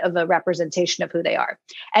that good of a representation of who they are.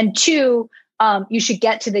 And two, you should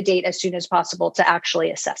get to the date as soon as possible to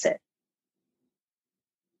actually assess it.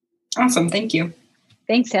 Awesome. Thank you.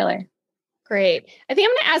 Thanks, Taylor. Great. I think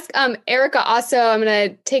I'm going to ask Erica also. I'm going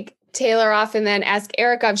to take Taylor off and then ask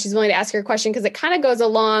Erica if she's willing to ask her question, because it kind of goes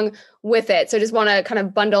along with it. So I just want to kind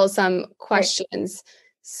of bundle some questions. Right.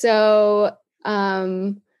 So,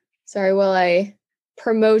 sorry, will I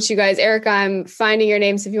promote you guys? Erica, I'm finding your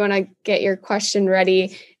names if you want to get your question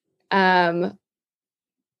ready. There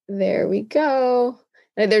we go.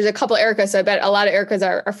 There's a couple Ericas, so I bet a lot of Ericas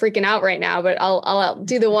are freaking out right now, but I'll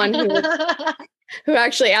do the one who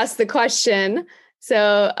actually asked the question.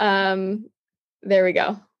 So, there we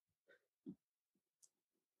go.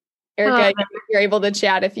 Erica, you're able to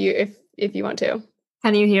chat if you want to.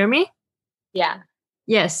 Can you hear me? Yeah.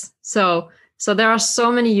 Yes. So there are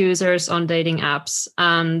so many users on dating apps,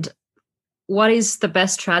 and what is the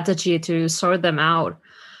best strategy to sort them out?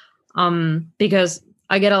 Because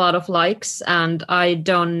I get a lot of likes, and I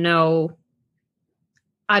don't know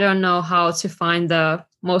how to find the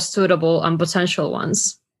most suitable and potential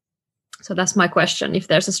ones. So that's my question, if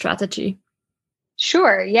there's a strategy.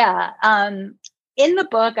 Sure. Yeah. In the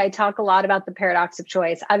book, I talk a lot about the paradox of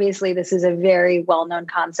choice. Obviously, this is a very well-known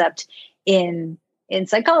concept in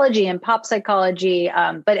psychology and pop psychology,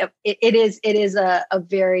 but it is a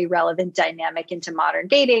very relevant dynamic into modern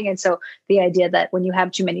dating. And so the idea that when you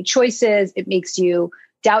have too many choices, it makes you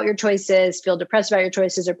doubt your choices, feel depressed about your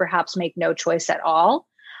choices, or perhaps make no choice at all.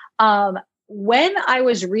 When I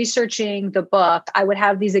was researching the book, I would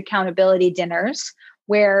have these accountability dinners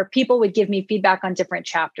where people would give me feedback on different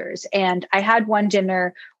chapters. And I had one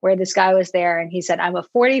dinner where this guy was there and he said, I'm a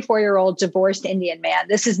 44-year-old divorced Indian man.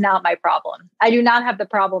 This is not my problem. I do not have the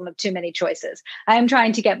problem of too many choices. I am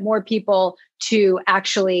trying to get more people to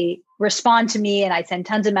actually respond to me. And I send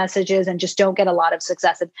tons of messages and just don't get a lot of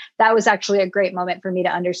success. And that was actually a great moment for me to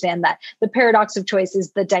understand that the paradox of choice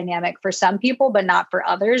is the dynamic for some people, but not for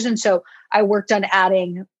others. And so I worked on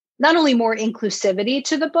adding not only more inclusivity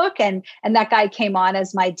to the book, and that guy came on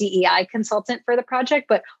as my DEI consultant for the project,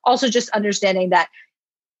 but also just understanding that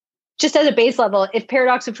just at a base level, if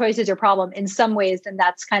paradox of choice is your problem in some ways, then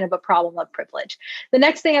that's kind of a problem of privilege. The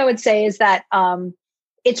next thing I would say is that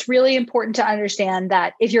it's really important to understand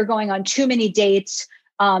that if you're going on too many dates,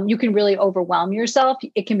 you can really overwhelm yourself.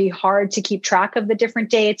 It can be hard to keep track of the different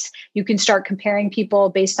dates. You can start comparing people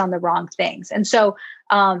based on the wrong things. And so,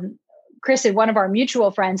 Kristen, one of our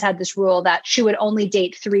mutual friends, had this rule that she would only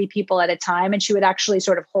date 3 people at a time, and she would actually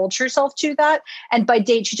sort of hold herself to that. And by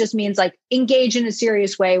date, she just means like engage in a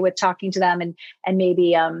serious way with talking to them and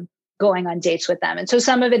maybe going on dates with them. And so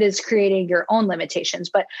some of it is creating your own limitations.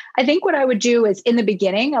 But I think what I would do is in the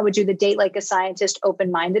beginning, I would do the date like a scientist,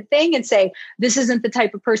 open-minded thing and say, this isn't the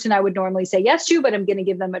type of person I would normally say yes to, but I'm going to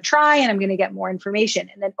give them a try and I'm going to get more information.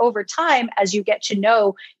 And then over time, as you get to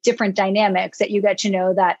know different dynamics, that you get to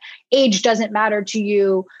know that age doesn't matter to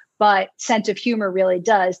you, but sense of humor really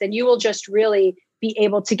does, then you will just really be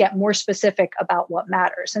able to get more specific about what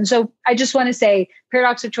matters. And so I just want to say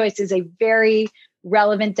paradox of choice is a very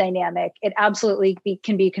relevant dynamic. It absolutely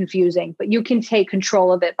can be confusing, but you can take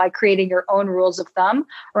control of it by creating your own rules of thumb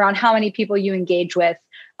around how many people you engage with,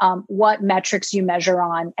 what metrics you measure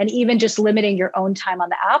on, and even just limiting your own time on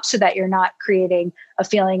the app so that you're not creating a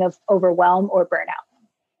feeling of overwhelm or burnout.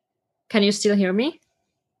 Can you still hear me?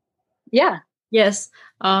 Yeah. Yes.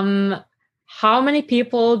 How many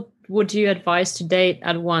people would you advise to date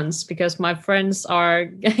at once? Because my friends are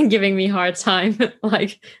giving me a hard time,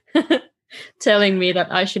 like telling me that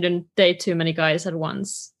I shouldn't date too many guys at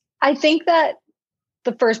once. I think that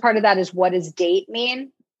the first part of that is, what does date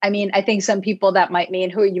mean? I mean, I think some people that might mean,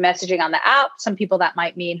 who are you messaging on the app? Some people that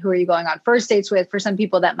might mean, who are you going on first dates with? For some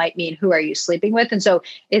people that might mean, who are you sleeping with? And so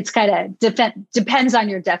it's kind of depends on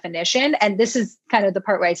your definition. And this is kind of the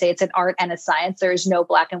part where I say it's an art and a science. There is no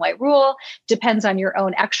black and white rule. Depends on your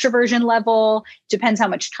own extroversion level. Depends how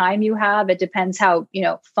much time you have. It depends how,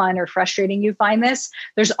 fun or frustrating you find this.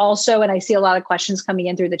 There's also, and I see a lot of questions coming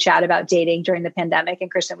in through the chat about dating during the pandemic. And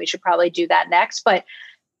Kristen, we should probably do that next. But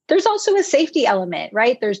there's also a safety element,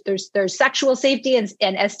 right? There's sexual safety and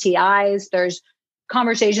STIs. There's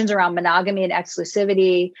conversations around monogamy and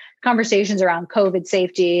exclusivity, conversations around COVID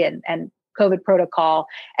safety and COVID protocol.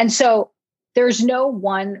 And so there's no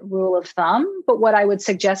one rule of thumb, but what I would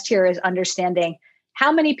suggest here is understanding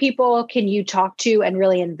how many people can you talk to and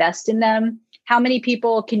really invest in them? How many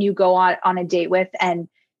people can you go on a date with and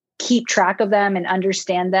keep track of them and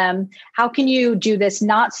understand them? How can you do this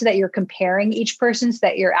not so that you're comparing each person, so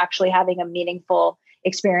that you're actually having a meaningful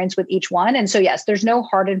experience with each one? And so, yes, there's no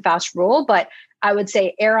hard and fast rule, but I would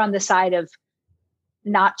say err on the side of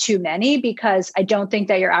not too many, because I don't think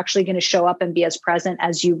that you're actually going to show up and be as present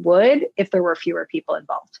as you would if there were fewer people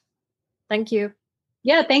involved. Thank you.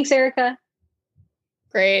 Yeah, thanks, Erica.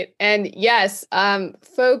 Great. And yes,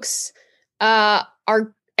 folks are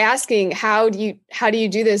asking, how do you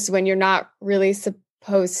do this when you're not really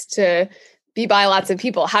supposed to be by lots of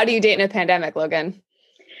people? How do you date in a pandemic, Logan?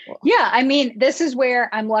 Yeah, I mean, this is where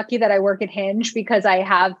I'm lucky that I work at Hinge, because I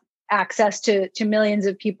have access to millions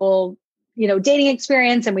of people, dating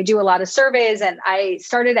experience, and we do a lot of surveys. And I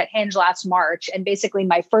started at Hinge last March, and basically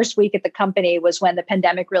my first week at the company was when the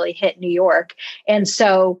pandemic really hit New York. And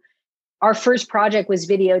so our first project was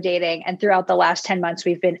video dating, and throughout the last 10 months,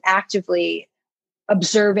 we've been actively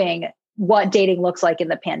observing what dating looks like in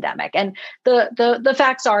the pandemic. And the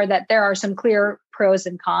facts are that there are some clear pros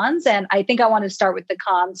and cons. And I think I want to start with the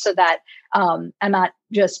cons so that I'm not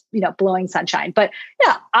just, blowing sunshine. But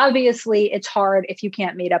yeah, obviously it's hard if you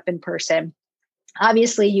can't meet up in person.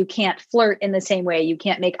 Obviously, you can't flirt in the same way. You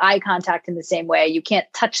can't make eye contact in the same way. You can't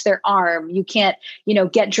touch their arm. You can't,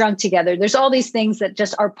 get drunk together. There's all these things that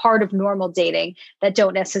just are part of normal dating that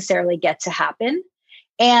don't necessarily get to happen.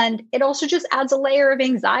 And it also just adds a layer of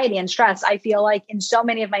anxiety and stress. I feel like in so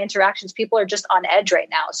many of my interactions, people are just on edge right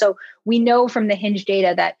now. So we know from the Hinge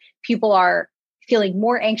data that people are feeling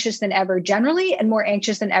more anxious than ever generally, and more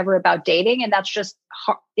anxious than ever about dating. And that's just,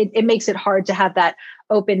 it makes it hard to have that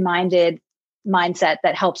open-minded mindset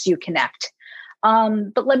that helps you connect.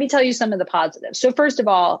 But let me tell you some of the positives. So first of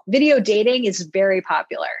all, video dating is very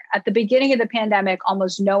popular. At the beginning of the pandemic,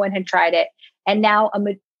 almost no one had tried it. And now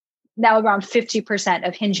around 50%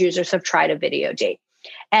 of Hinge users have tried a video date.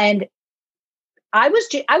 And I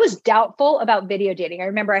was doubtful about video dating. I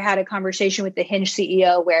remember I had a conversation with the Hinge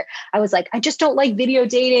CEO where I was like, I just don't like video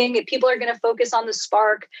dating. People are going to focus on the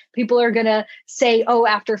spark. People are going to say, oh,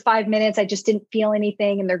 after 5 minutes, I just didn't feel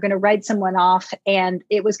anything. And they're going to write someone off. And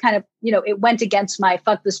it was kind of, it went against my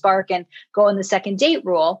fuck the spark and go on the second date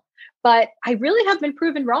rule. But I really have been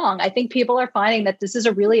proven wrong. I think people are finding that this is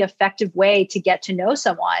a really effective way to get to know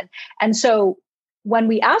someone. And so when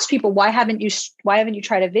we ask people, why haven't you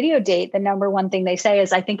tried a video date? The number one thing they say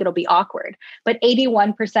is, I think it'll be awkward. But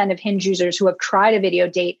 81% of Hinge users who have tried a video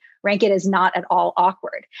date rank it as not at all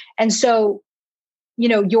awkward. And so,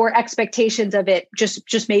 your expectations of it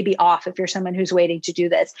just may be off if you're someone who's waiting to do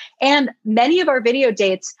this. And many of our video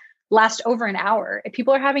dates last over an hour. If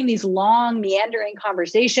people are having these long, meandering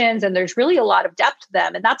conversations, and there's really a lot of depth to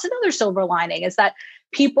them. And that's another silver lining, is that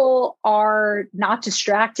people are not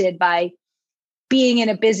distracted by being in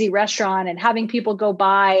a busy restaurant and having people go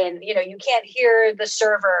by, and you can't hear the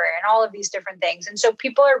server and all of these different things. And so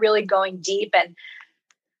people are really going deep, and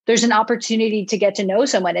there's an opportunity to get to know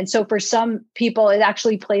someone. And so for some people, it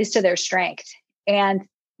actually plays to their strength. And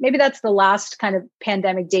maybe that's the last kind of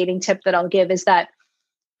pandemic dating tip that I'll give, is that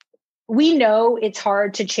we know it's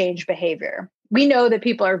hard to change behavior. We know that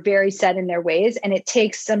people are very set in their ways, and it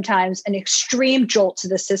takes sometimes an extreme jolt to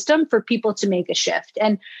the system for people to make a shift.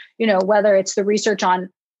 And, whether it's the research on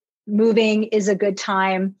moving is a good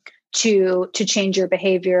time to change your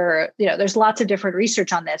behavior, there's lots of different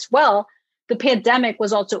research on this. Well, the pandemic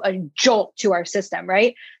was also a jolt to our system,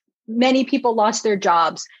 right? Many people lost their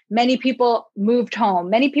jobs. Many people moved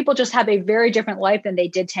home. Many people just have a very different life than they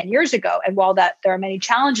did 10 years ago. And while there are many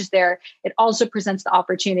challenges there, it also presents the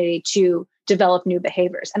opportunity to develop new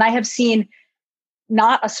behaviors. And I have seen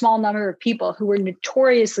not a small number of people who were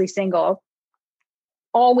notoriously single,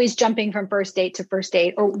 always jumping from first date to first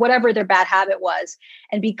date, or whatever their bad habit was.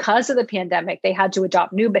 And because of the pandemic, they had to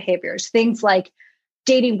adopt new behaviors, things like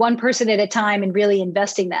dating one person at a time and really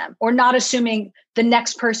investing them, or not assuming the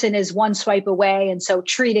next person is one swipe away. And so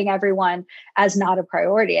treating everyone as not a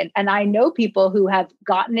priority. And I know people who have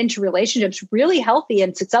gotten into relationships, really healthy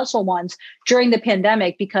and successful ones, during the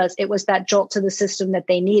pandemic, because it was that jolt to the system that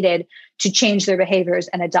they needed to change their behaviors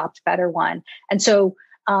and adopt better one. And so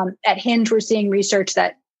at Hinge, we're seeing research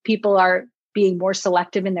that people are being more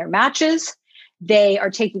selective in their matches. They are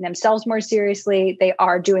taking themselves more seriously. They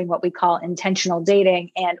are doing what we call intentional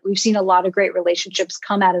dating. And we've seen a lot of great relationships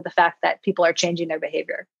come out of the fact that people are changing their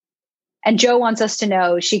behavior. And Jo wants us to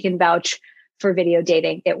know she can vouch for video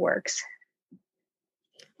dating. It works.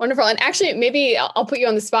 Wonderful. And actually, maybe I'll put you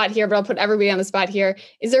on the spot here, but I'll put everybody on the spot here.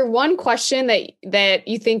 Is there one question that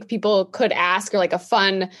you think people could ask, or like a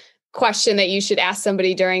fun question that you should ask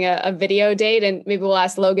somebody during a video date? And maybe we'll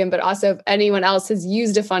ask Logan, but also if anyone else has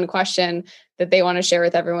used a fun question that they want to share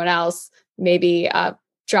with everyone else, maybe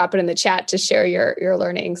drop it in the chat to share your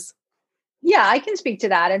learnings. Yeah, I can speak to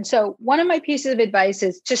that. And so one of my pieces of advice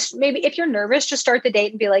is just maybe if you're nervous, just start the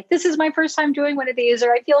date and be like, this is my first time doing one of these,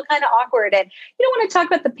 or I feel kind of awkward. And you don't want to talk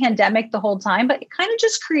about the pandemic the whole time, but it kind of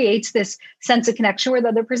just creates this sense of connection where the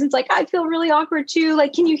other person's like, I feel really awkward too.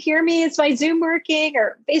 Like, can you hear me? Is my Zoom working,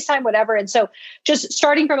 or FaceTime, whatever. And so just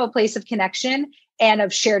starting from a place of connection and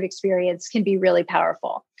of shared experience can be really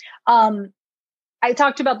powerful. I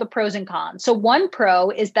talked about the pros and cons. So one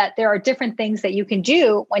pro is that there are different things that you can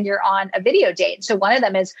do when you're on a video date. So one of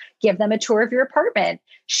them is give them a tour of your apartment,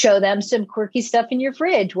 show them some quirky stuff in your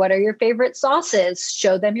fridge. What are your favorite sauces?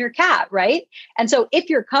 Show them your cat, right? And so if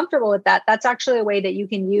you're comfortable with that, that's actually a way that you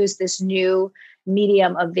can use this new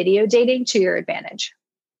medium of video dating to your advantage.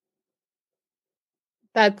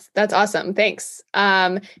 That's awesome. Thanks.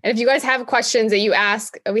 And if you guys have questions that you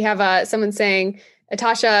ask, we have someone saying,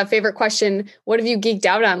 Natasha, favorite question, what have you geeked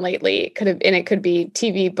out on lately? It could be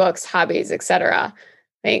TV, books, hobbies, etc.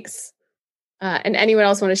 Thanks. And anyone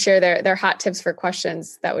else want to share their hot tips for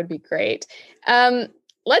questions? That would be great.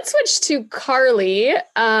 Let's switch to Carly.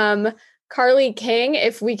 Carly King,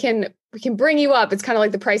 if we can bring you up. It's kind of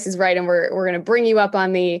like The Price is Right, and we're going to bring you up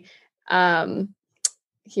on the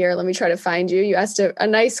here. Let me try to find you. You asked a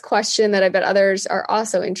nice question that I bet others are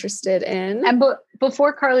also interested in. And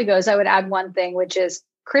before Carly goes, I would add one thing, which is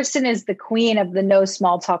Kristen is the queen of the no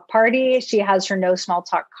small talk party. She has her no small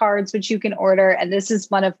talk cards, which you can order. And this is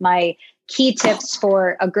one of my key tips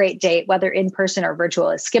for a great date, whether in person or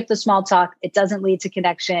virtual, is skip the small talk. It doesn't lead to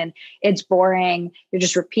connection. It's boring. You're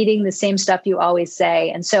just repeating the same stuff you always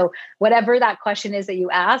say. And so whatever that question is that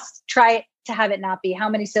you asked, try to have it not be how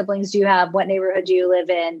many siblings do you have, what neighborhood do you live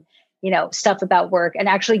in, stuff about work, and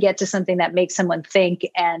actually get to something that makes someone think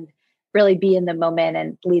and really be in the moment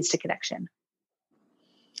and leads to connection.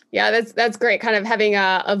 Yeah, that's great. Kind of having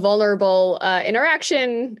a vulnerable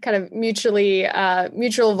interaction, kind of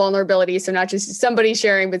mutual vulnerability. So not just somebody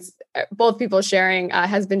sharing, but both people sharing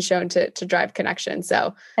has been shown to drive connection.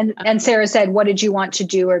 So and Sarah said, what did you want to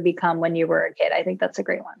do or become when you were a kid? I think that's a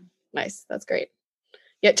great one. Nice. That's great.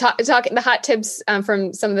 Yeah, talking the hot tips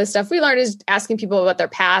from some of the stuff we learned is asking people about their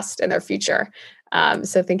past and their future.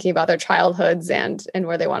 So thinking about their childhoods and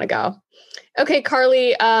where they want to go. Okay,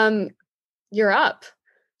 Carly, you're up.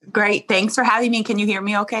 Great. Thanks for having me. Can you hear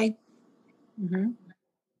me okay? Mm-hmm.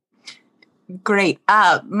 Great.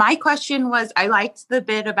 My question was, I liked the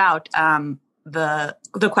bit about the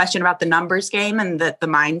question about the numbers game, and that the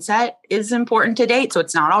mindset is important to date. So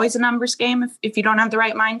it's not always a numbers game if you don't have the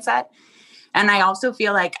right mindset. And I also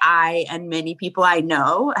feel like I and many people I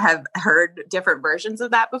know have heard different versions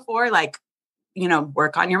of that before, like,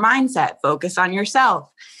 work on your mindset, focus on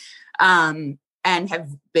yourself, and have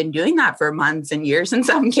been doing that for months and years in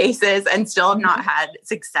some cases and still have not had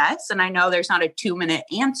success. And I know there's not a 2-minute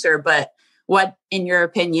answer, but what, in your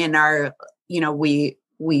opinion, are, we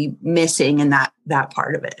missing in that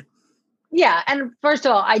part of it? Yeah. And first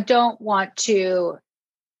of all, I don't want to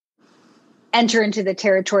enter into the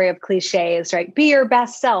territory of cliches, right? Be your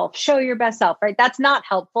best self, show your best self, right? That's not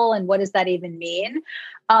helpful. And what does that even mean?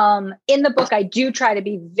 In the book, I do try to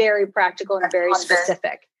be very practical and very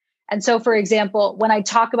specific. And so, for example, when I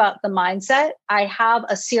talk about the mindset, I have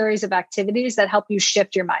a series of activities that help you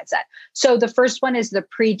shift your mindset. So the first one is the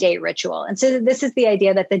pre-date ritual. And so this is the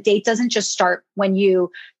idea that the date doesn't just start when you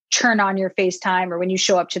turn on your FaceTime or when you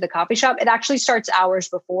show up to the coffee shop. It actually starts hours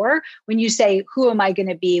before, when you say, who am I going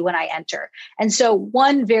to be when I enter? And so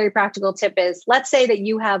one very practical tip is, let's say that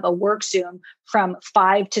you have a work Zoom from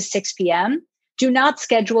 5 to 6 p.m. Do not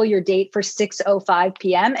schedule your date for 6:05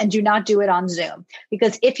 p.m. and do not do it on Zoom,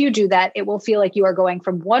 because if you do that, it will feel like you are going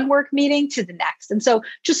from one work meeting to the next. And so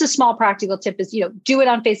just a small practical tip is, do it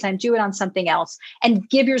on FaceTime, do it on something else, and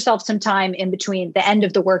give yourself some time in between the end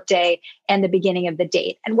of the workday and the beginning of the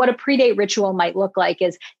date. And what a pre-date ritual might look like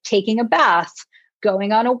is taking a bath,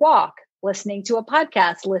 going on a walk, listening to a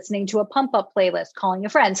podcast, listening to a pump up playlist, calling a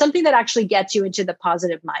friend, something that actually gets you into the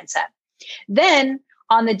positive mindset. Then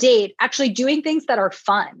on the date, actually doing things that are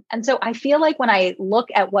fun. And so I feel like when I look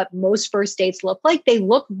at what most first dates look like, they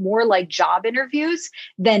look more like job interviews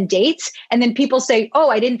than dates. And then people say, oh,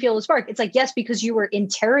 I didn't feel the spark. It's like, yes, because you were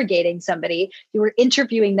interrogating somebody, you were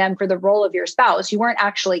interviewing them for the role of your spouse. You weren't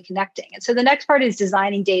actually connecting. And so the next part is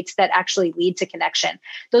designing dates that actually lead to connection.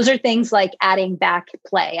 Those are things like adding back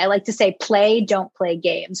play. I like to say play, don't play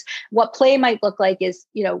games. What play might look like is,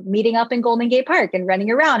 meeting up in Golden Gate Park and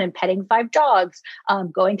running around and petting 5 dogs,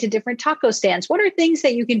 going to different taco stands. What are things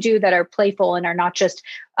that you can do that are playful and are not just,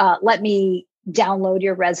 let me download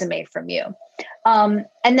your resume from you? And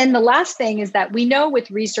then the last thing is that we know with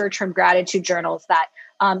research from gratitude journals that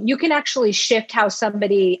you can actually shift how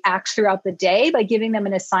somebody acts throughout the day by giving them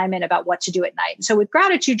an assignment about what to do at night. So with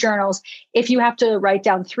gratitude journals, if you have to write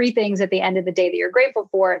down 3 things at the end of the day that you're grateful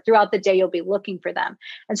for, throughout the day, you'll be looking for them.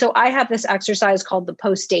 And so I have this exercise called the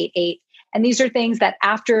post-date 8. And these are things that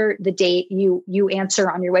after the date, you answer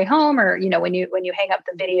on your way home, or, when you hang up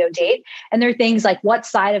the video date. And they're things like, what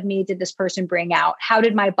side of me did this person bring out? How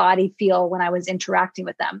did my body feel when I was interacting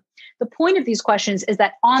with them? The point of these questions is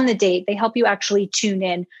that on the date, they help you actually tune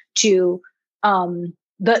in to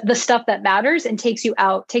the stuff that matters and takes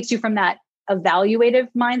you from that evaluative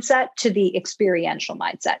mindset to the experiential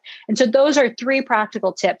mindset. And so those are 3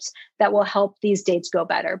 practical tips that will help these dates go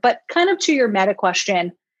better. But kind of to your meta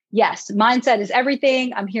question, yes, mindset is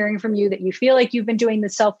everything. I'm hearing from you that you feel like you've been doing the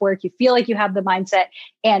self-work. You feel like you have the mindset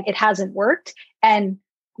and it hasn't worked. And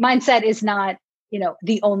mindset is not,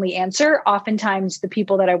 the only answer. Oftentimes the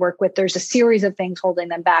people that I work with, there's a series of things holding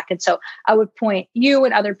them back. And so I would point you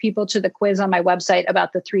and other people to the quiz on my website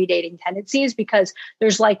about the 3 dating tendencies, because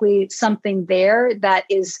there's likely something there that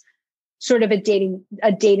is sort of a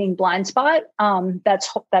dating blind spot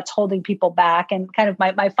that's holding people back. And kind of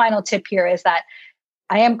my final tip here is that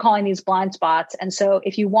I am calling these blind spots. And so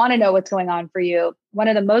if you want to know what's going on for you, one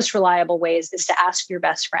of the most reliable ways is to ask your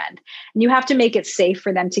best friend. And you have to make it safe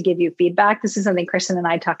for them to give you feedback. This is something Kristen and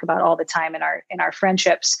I talk about all the time in our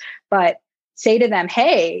friendships. But say to them,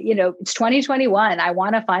 hey, it's 2021. I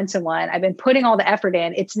want to find someone. I've been putting all the effort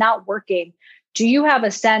in. It's not working. Do you have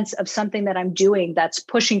a sense of something that I'm doing that's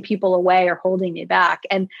pushing people away or holding me back?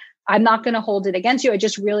 And I'm not going to hold it against you. I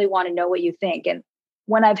just really want to know what you think. And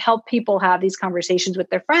when I've helped people have these conversations with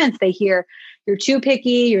their friends, they hear you're too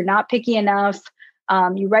picky, you're not picky enough.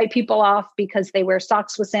 You write people off because they wear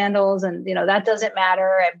socks with sandals, and that doesn't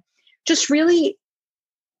matter. And just really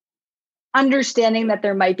understanding that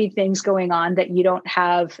there might be things going on that you don't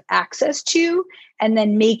have access to, and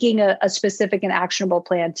then making a specific and actionable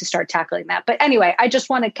plan to start tackling that. But anyway, I just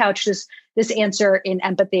want to couch this answer in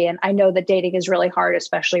empathy. And I know that dating is really hard,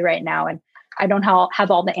 especially right now. And I don't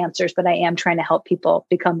have all the answers, but I am trying to help people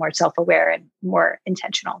become more self-aware and more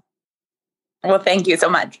intentional. Well, thank you so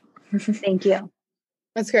much. Thank you.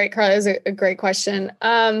 That's great, Carla. That was a great question.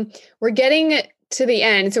 We're getting to the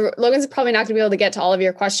end. So Logan's probably not going to be able to get to all of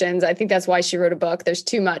your questions. I think that's why she wrote a book. There's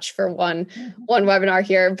too much for one webinar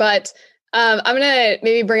here. But I'm going to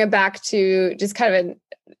maybe bring it back to just kind of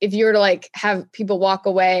if you were to like have people walk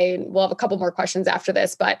away, we'll have a couple more questions after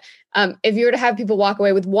this, but if you were to have people walk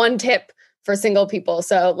away with one tip for single people,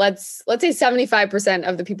 so let's say 75%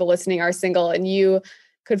 of the people listening are single, and you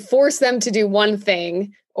could force them to do one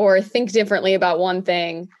thing or think differently about one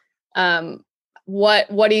thing,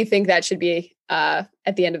 what do you think that should be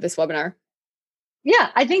at the end of this webinar?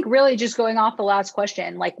 Yeah, I think really just going off the last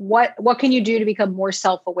question, like what can you do to become more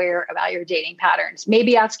self-aware about your dating patterns?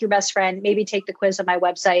 Maybe ask your best friend, maybe take the quiz on my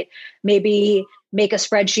website, maybe make a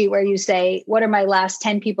spreadsheet where you say, what are my last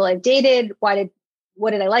 10 people I've dated?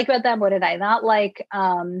 What did I like about them? What did I not like?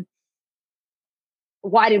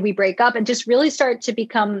 Why did we break up? And just really start to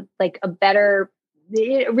become like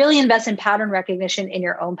really invest in pattern recognition in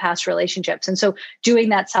your own past relationships. And so doing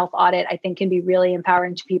that self-audit, I think, can be really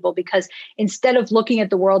empowering to people, because instead of looking at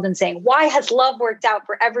the world and saying, why has love worked out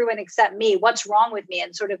for everyone except me? What's wrong with me?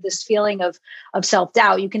 And sort of this feeling of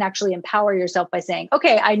self-doubt, you can actually empower yourself by saying,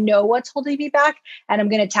 okay, I know what's holding me back, and I'm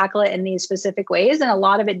going to tackle it in these specific ways. And a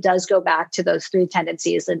lot of it does go back to those 3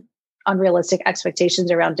 tendencies and unrealistic expectations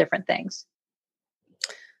around different things.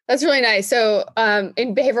 That's really nice. So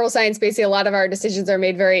in behavioral science, basically, a lot of our decisions are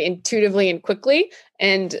made very intuitively and quickly.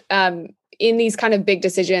 And in these kind of big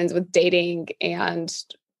decisions with dating and,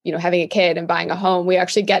 having a kid and buying a home, we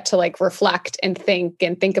actually get to like reflect and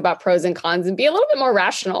think about pros and cons and be a little bit more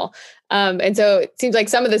rational. And so it seems like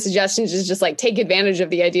some of the suggestions is just like take advantage of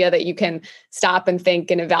the idea that you can stop and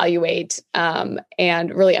think and evaluate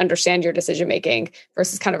and really understand your decision making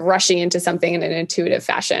versus kind of rushing into something in an intuitive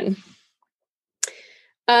fashion.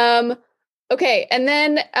 Okay. And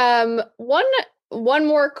then, one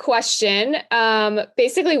more question.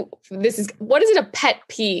 Basically what is it a pet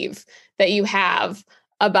peeve that you have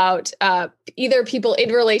about, either people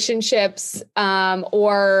in relationships,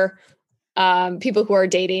 or, people who are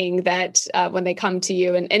dating that, when they come to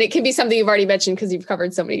you, and it can be something you've already mentioned because you've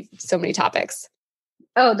covered so many topics.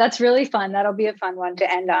 Oh, that's really fun. That'll be a fun one to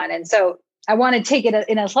end on. And so I want to take it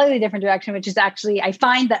in a slightly different direction, which is actually, I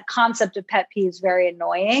find that concept of pet peeves very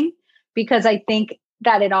annoying, because I think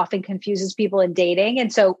that it often confuses people in dating.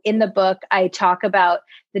 And so in the book, I talk about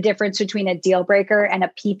the difference between a deal breaker and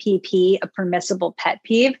a PPP, a permissible pet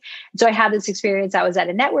peeve. So I had this experience. I was at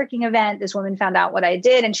a networking event. This woman found out what I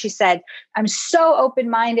did, and she said, I'm so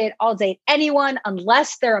open-minded. I'll date anyone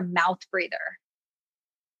unless they're a mouth breather.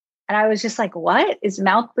 And I was just like, what is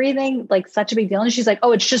mouth breathing like such a big deal? And she's like,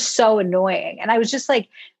 oh, it's just so annoying. And I was just like,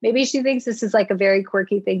 maybe she thinks this is like a very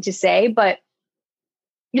quirky thing to say, but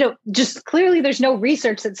just clearly there's no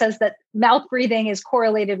research that says that mouth breathing is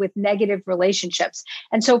correlated with negative relationships.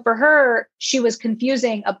 And so for her, she was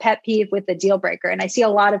confusing a pet peeve with a deal breaker. And I see a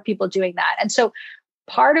lot of people doing that. And so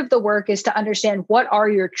part of the work is to understand what are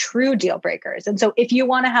your true deal breakers. And so if you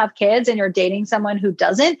want to have kids and you're dating someone who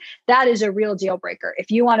doesn't, that is a real deal breaker.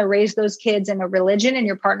 If you want to raise those kids in a religion and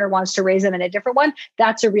your partner wants to raise them in a different one,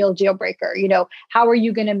 that's a real deal breaker. How are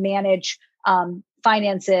you going to manage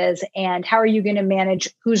finances, and how are you going to manage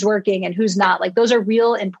who's working and who's not? Like, those are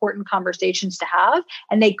real important conversations to have,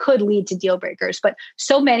 and they could lead to deal breakers. But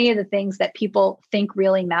so many of the things that people think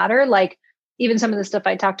really matter, like even some of the stuff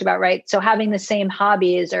I talked about, right? So having the same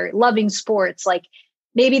hobbies or loving sports, like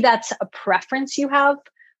maybe that's a preference you have,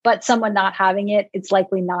 but someone not having it, it's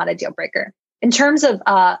likely not a deal breaker. In terms of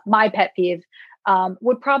my pet peeve,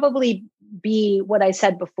 would probably be what I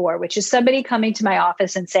said before, which is somebody coming to my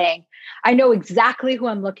office and saying, I know exactly who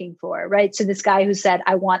I'm looking for, right? So this guy who said,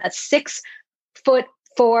 I want a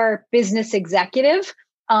 6'4" business executive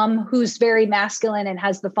who's very masculine and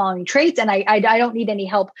has the following traits. And I don't need any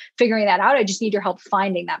help figuring that out. I just need your help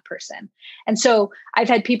finding that person. And so I've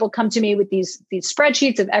had people come to me with these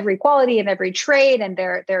spreadsheets of every quality and every trait and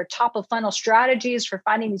their top of funnel strategies for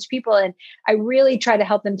finding these people. And I really try to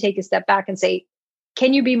help them take a step back and say,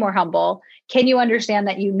 can you be more humble? Can you understand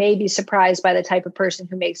that you may be surprised by the type of person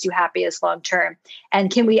who makes you happiest long-term? And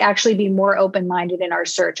can we actually be more open-minded in our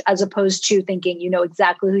search, as opposed to thinking you know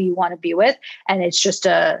exactly who you want to be with, and it's just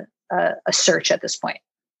a search at this point?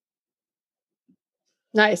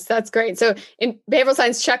 Nice. That's great. So in behavioral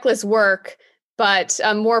science, checklists work, but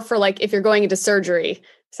more for like if you're going into surgery.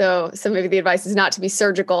 So maybe the advice is not to be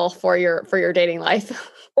surgical for your dating life.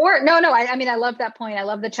 Or no, I mean, I love that point. I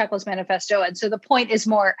love the checklist manifesto. And so the point is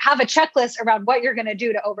more have a checklist around what you're going to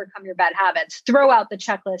do to overcome your bad habits. Throw out the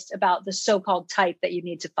checklist about the so-called type that you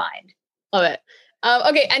need to find. Love it.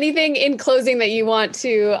 Okay. Anything in closing that you want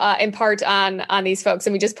to impart on these folks?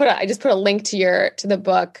 And I just put a link to the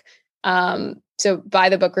book. So buy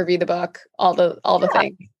the book, review the book, all the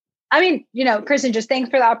things. I mean, Kristen, just thanks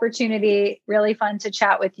for the opportunity. Really fun to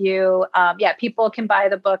chat with you. People can buy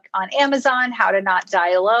the book on Amazon, How to Not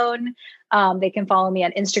Die Alone. They can follow me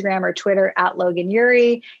on Instagram or Twitter at Logan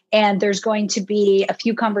Ury. And there's going to be a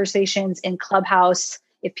few conversations in Clubhouse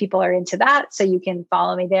if people are into that. So you can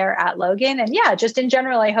follow me there at Logan. And yeah, just in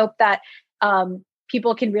general, I hope that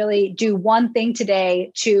people can really do one thing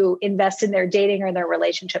today to invest in their dating or their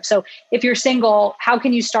relationship. So if you're single, how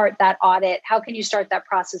can you start that audit? How can you start that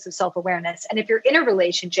process of self-awareness? And if you're in a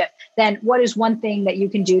relationship, then what is one thing that you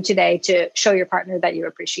can do today to show your partner that you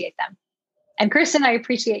appreciate them? And Kristen, I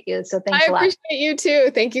appreciate you. So thanks a lot. I appreciate you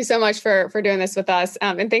too. Thank you so much for doing this with us.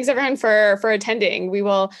 And thanks everyone for attending. We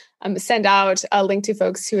will send out a link to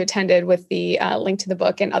folks who attended with the link to the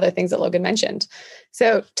book and other things that Logan mentioned.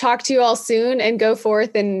 So talk to you all soon and go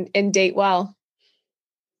forth and date well.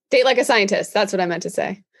 Date like a scientist. That's what I meant to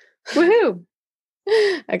say. Woohoo.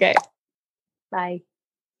 Okay. Bye.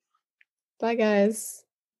 Bye, guys.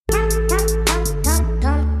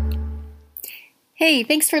 Hey,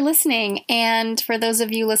 thanks for listening. And for those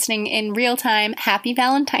of you listening in real time, happy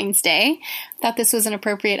Valentine's Day. Thought this was an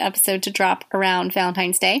appropriate episode to drop around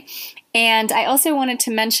Valentine's Day. And I also wanted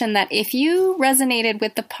to mention that if you resonated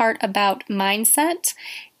with the part about mindset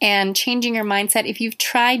and changing your mindset, if you've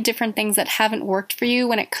tried different things that haven't worked for you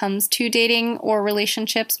when it comes to dating or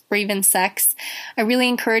relationships or even sex, I really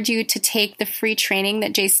encourage you to take the free training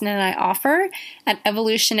that Jason and I offer at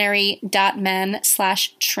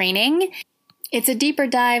evolutionary.men/training. It's a deeper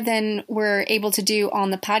dive than we're able to do on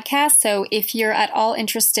the podcast. So if you're at all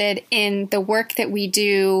interested in the work that we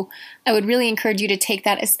do, I would really encourage you to take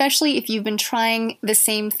that, especially if you've been trying the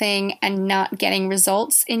same thing and not getting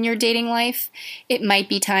results in your dating life. It might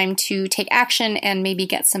be time to take action and maybe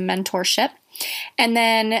get some mentorship. And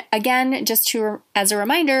then again, just as a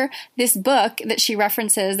reminder, this book that she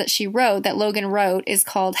references that Logan wrote is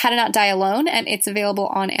called How to Not Die Alone, and it's available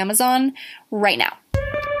on Amazon right now.